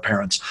talk with the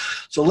parents.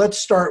 So let's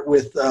start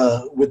with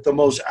the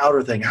most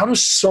outer thing. How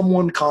does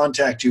someone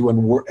contact you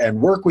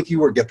and work with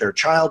you or get their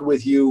child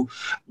with you?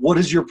 What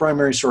is your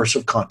primary source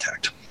of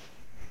contact?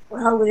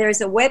 Well,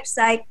 there's a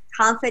website,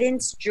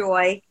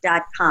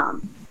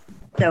 confidencejoy.com.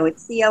 So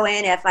it's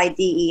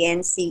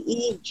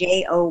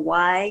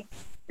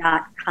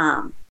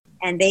confidencejoy.com.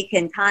 And they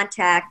can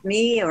contact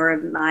me or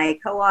my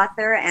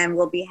co-author, and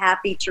we'll be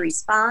happy to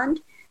respond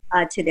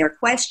to their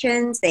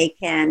questions. They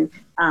can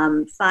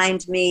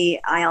find me.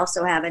 I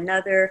also have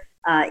another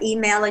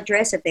email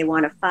address if they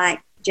want to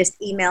just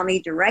email me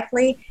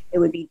directly. It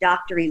would be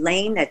Dr.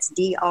 Elaine, that's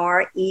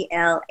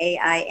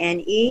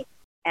DRELAINE,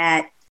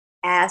 at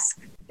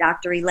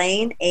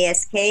askdrelaine,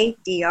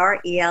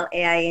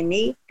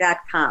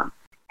 askdrelaine.com.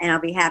 And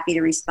I'll be happy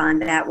to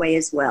respond that way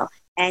as well.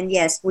 And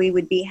yes, we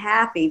would be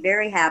happy,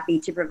 very happy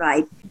to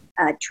provide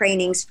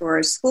trainings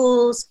for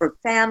schools, for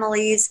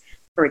families,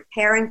 for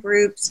parent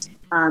groups,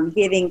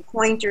 giving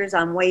pointers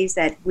on ways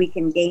that we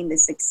can gain the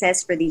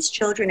success for these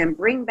children and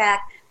bring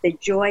back the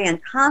joy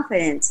and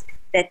confidence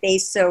that they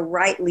so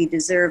rightly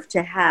deserve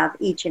to have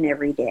each and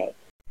every day.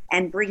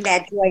 And bring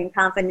that joy and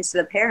confidence to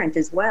the parent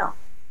as well.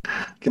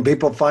 Can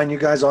people find you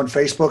guys on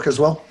Facebook as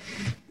well?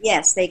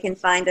 Yes, they can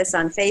find us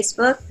on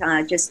Facebook.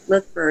 Just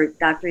look for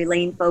Dr.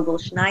 Elaine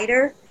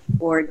Fogel-Schneider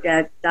or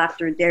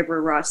Dr. Deborah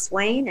Ross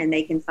Swain, and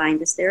they can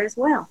find us there as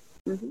well.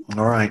 Mm-hmm.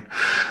 All right.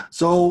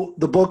 So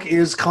the book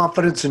is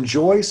Confidence and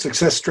Joy,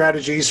 Success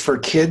Strategies for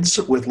Kids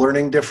with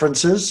Learning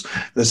Differences.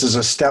 This is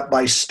a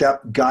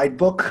step-by-step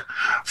guidebook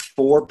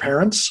for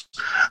parents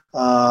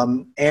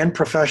and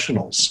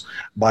professionals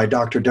by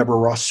Dr. Deborah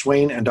Ross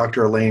Swain and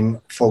Dr.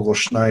 Elaine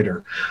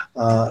Fogel-Schneider.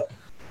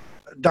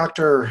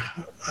 Dr.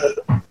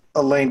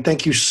 Elaine,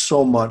 thank you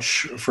so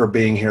much for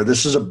being here.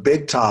 This is a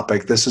big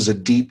topic. This is a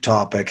deep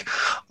topic.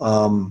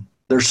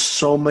 There's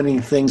so many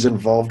things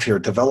involved here: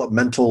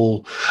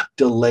 developmental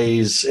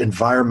delays,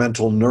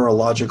 environmental,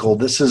 neurological.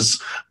 This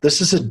is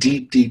a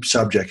deep, deep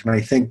subject, and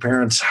I think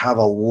parents have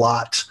a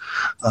lot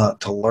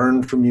to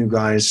learn from you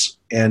guys.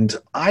 And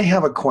I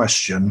have a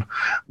question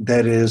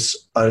that is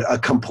a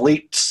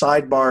complete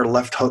sidebar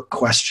left hook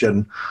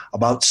question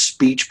about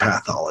speech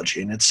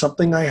pathology. And it's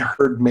something I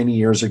heard many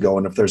years ago.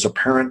 And if there's a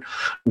parent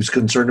who's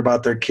concerned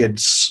about their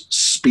kid's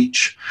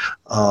speech,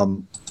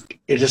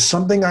 it is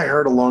something I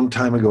heard a long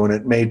time ago, and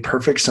it made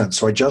perfect sense.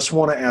 So I just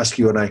want to ask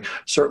you, and I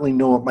certainly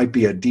know it might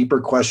be a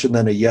deeper question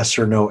than a yes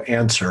or no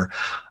answer.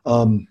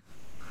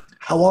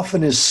 How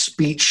often is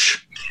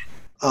speech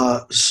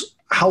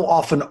how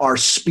often are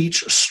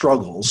speech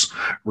struggles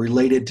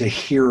related to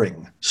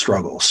hearing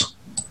struggles?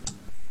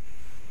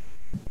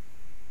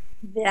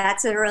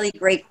 That's a really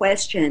great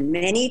question.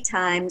 Many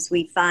times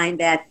we find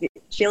that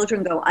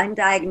children go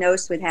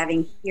undiagnosed with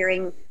having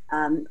hearing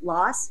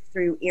loss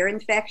through ear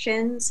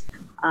infections.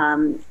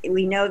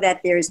 We know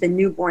that there's the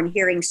newborn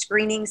hearing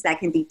screenings that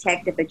can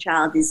detect if a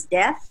child is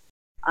deaf,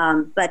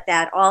 but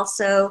that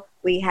also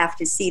we have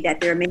to see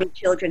that there are many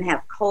children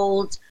have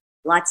colds,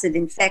 lots of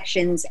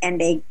infections, and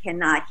they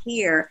cannot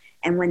hear.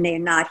 And when they're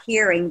not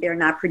hearing, they're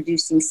not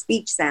producing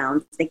speech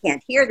sounds. They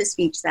can't hear the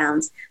speech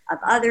sounds of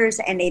others,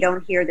 and they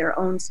don't hear their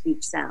own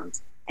speech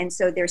sounds. And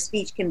so their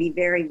speech can be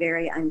very,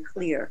 very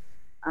unclear.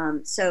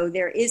 So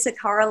there is a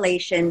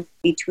correlation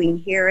between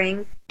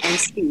hearing and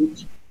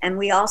speech. And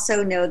we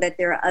also know that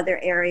there are other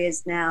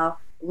areas now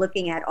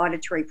looking at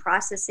auditory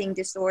processing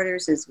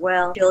disorders as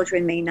well.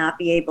 Children may not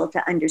be able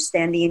to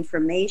understand the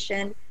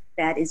information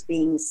that is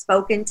being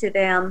spoken to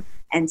them,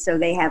 and so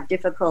they have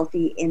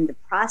difficulty in the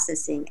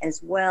processing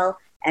as well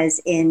as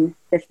in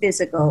the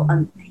physical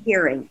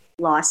hearing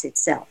loss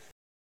itself.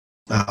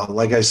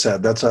 Like I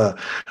said,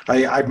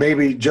 I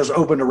maybe just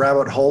opened a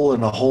rabbit hole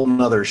in a whole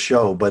nother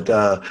show, but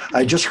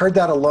I just heard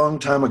that a long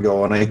time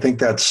ago, and I think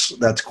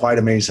that's quite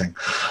amazing.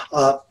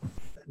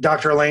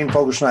 Dr. Elaine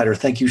Fogelschneider,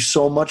 thank you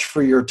so much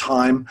for your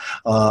time.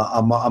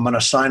 I'm going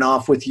to sign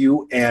off with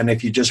you, and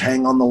if you just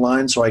hang on the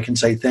line so I can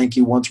say thank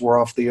you once we're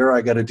off the air,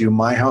 I got to do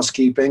my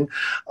housekeeping.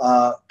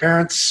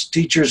 Parents,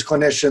 teachers,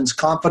 clinicians,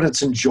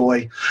 confidence and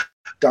joy.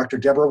 Dr.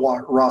 Deborah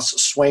Ross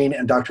Swain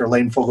and Dr.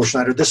 Elaine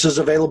Fogelschneider. This is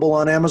available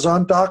on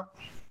Amazon, Doc?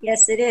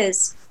 Yes, it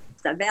is.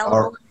 It's available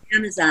on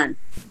Amazon.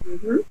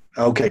 Mm-hmm.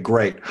 Okay,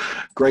 great.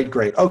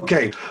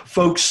 Okay,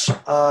 folks,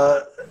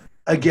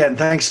 again,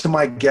 thanks to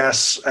my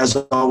guests, as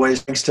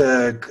always. Thanks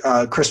to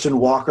Kristen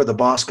Walker, the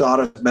boss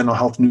goddess at Mental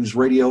Health News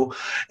Radio,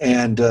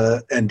 and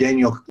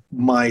Daniel,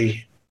 my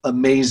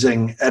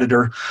amazing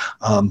editor.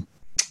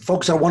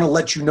 Folks, I want to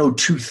let you know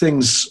two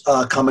things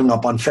coming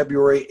up. On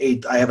February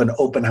 8th, I have an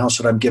open house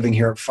that I'm giving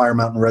here at Fire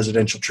Mountain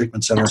Residential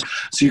Treatment Center.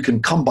 So you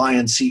can come by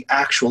and see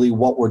actually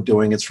what we're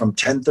doing. It's from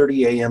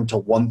 10:30 a.m. to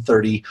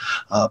 1:30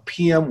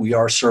 p.m. We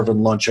are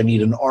serving lunch. I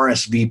need an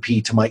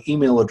RSVP to my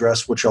email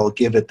address, which I'll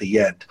give at the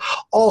end.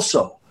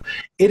 Also,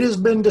 it has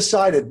been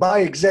decided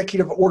by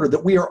executive order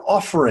that we are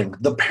offering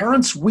the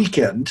Parents'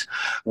 Weekend,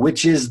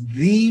 which is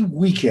the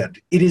weekend.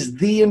 It is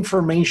the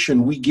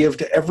information we give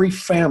to every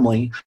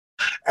family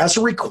as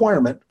a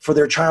requirement for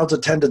their child's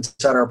attendance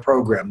at our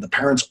program. The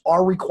parents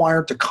are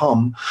required to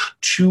come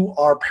to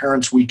our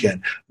Parents'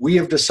 Weekend. We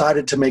have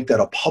decided to make that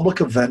a public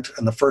event,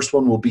 and the first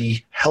one will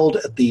be held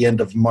at the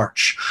end of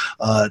March.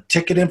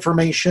 Ticket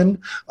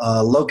information,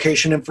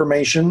 location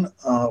information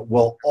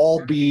will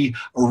all be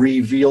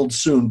revealed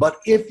soon. But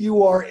if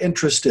you are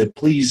interested,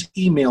 please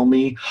email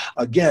me.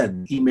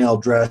 Again, email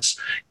address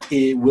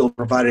we'll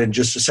provide it in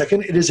just a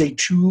second. It is a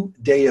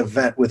 2-day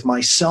event with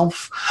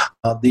myself,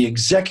 the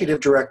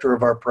executive director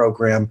of our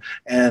program,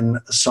 and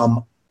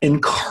some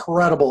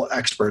incredible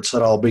experts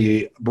that I'll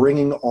be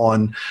bringing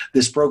on.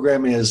 This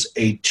program is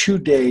a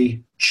 2-day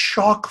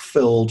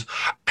chock-filled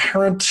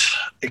parent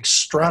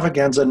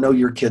extravaganza. Know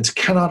your kids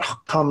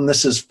cannot come.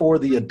 This is for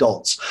the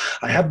adults.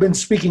 I have been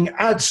speaking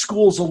at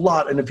schools a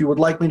lot, and if you would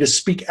like me to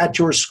speak at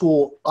your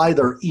school,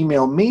 either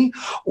email me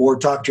or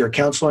talk to your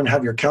counselor and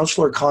have your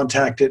counselor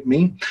contact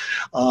me.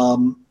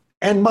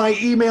 And my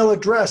email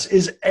address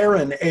is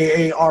Aaron,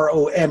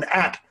 Aaron,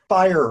 at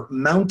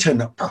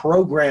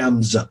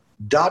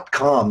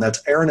firemountainprograms.com. That's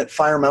Aaron at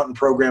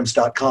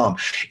firemountainprograms.com.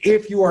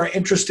 If you are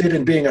interested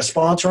in being a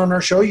sponsor on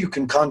our show, you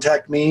can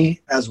contact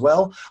me as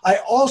well. I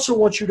also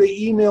want you to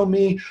email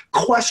me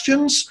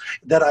questions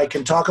that I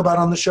can talk about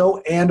on the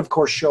show and, of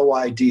course, show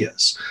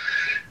ideas.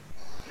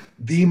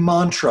 The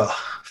mantra,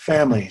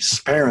 families,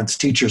 parents,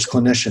 teachers,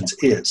 clinicians,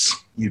 is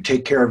you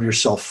take care of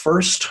yourself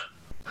first.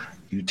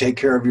 You take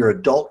care of your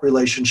adult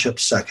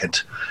relationships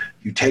second.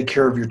 You take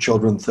care of your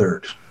children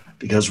third.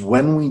 Because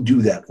when we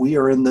do that, we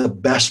are in the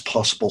best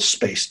possible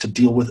space to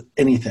deal with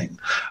anything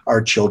our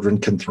children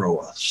can throw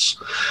us.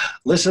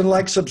 Listen,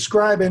 like,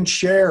 subscribe, and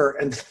share.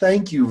 And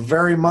thank you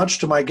very much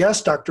to my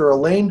guest, Dr.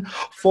 Elaine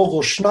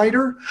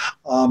Fogelschneider.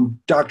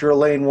 Dr.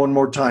 Elaine, one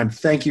more time,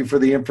 thank you for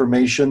the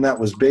information. That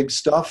was big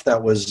stuff.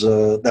 That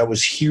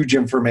was huge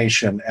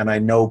information. And I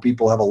know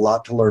people have a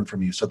lot to learn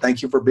from you. So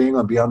thank you for being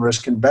on Beyond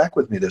Risk and back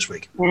with me this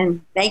week. And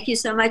thank you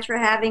so much for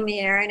having me,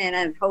 Aaron. And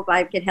I hope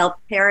I could help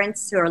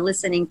parents who are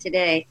listening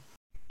today.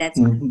 That's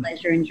my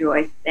pleasure and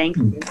joy. Thank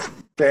you.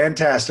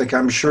 Fantastic.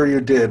 I'm sure you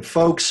did.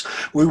 Folks,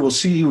 we will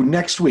see you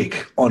next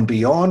week on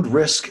Beyond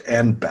Risk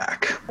and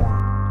Back.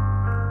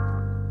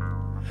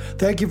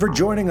 Thank you for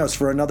joining us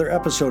for another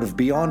episode of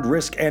Beyond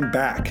Risk and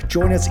Back.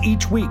 Join us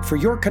each week for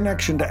your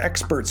connection to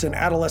experts in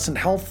adolescent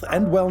health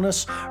and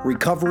wellness,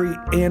 recovery,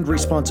 and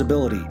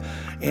responsibility,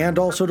 and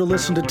also to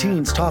listen to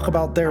teens talk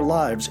about their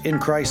lives in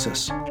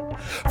crisis.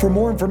 For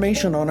more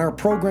information on our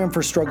program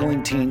for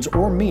struggling teens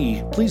or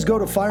me, please go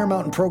to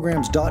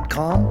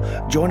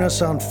firemountainprograms.com. Join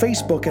us on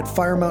Facebook at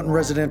Fire Mountain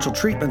Residential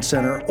Treatment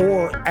Center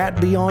or at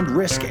Beyond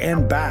Risk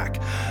and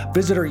Back.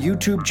 Visit our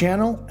YouTube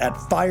channel at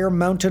Fire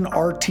Mountain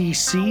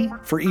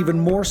RTC for even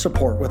more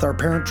support with our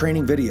parent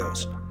training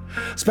videos.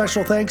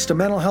 Special thanks to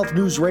Mental Health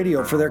News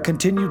Radio for their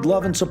continued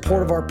love and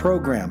support of our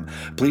program.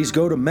 Please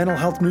go to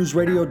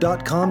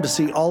mentalhealthnewsradio.com to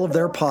see all of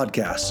their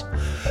podcasts.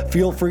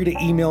 Feel free to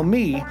email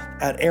me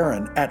at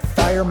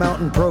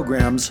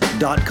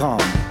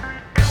Aaron@firemountainprograms.com.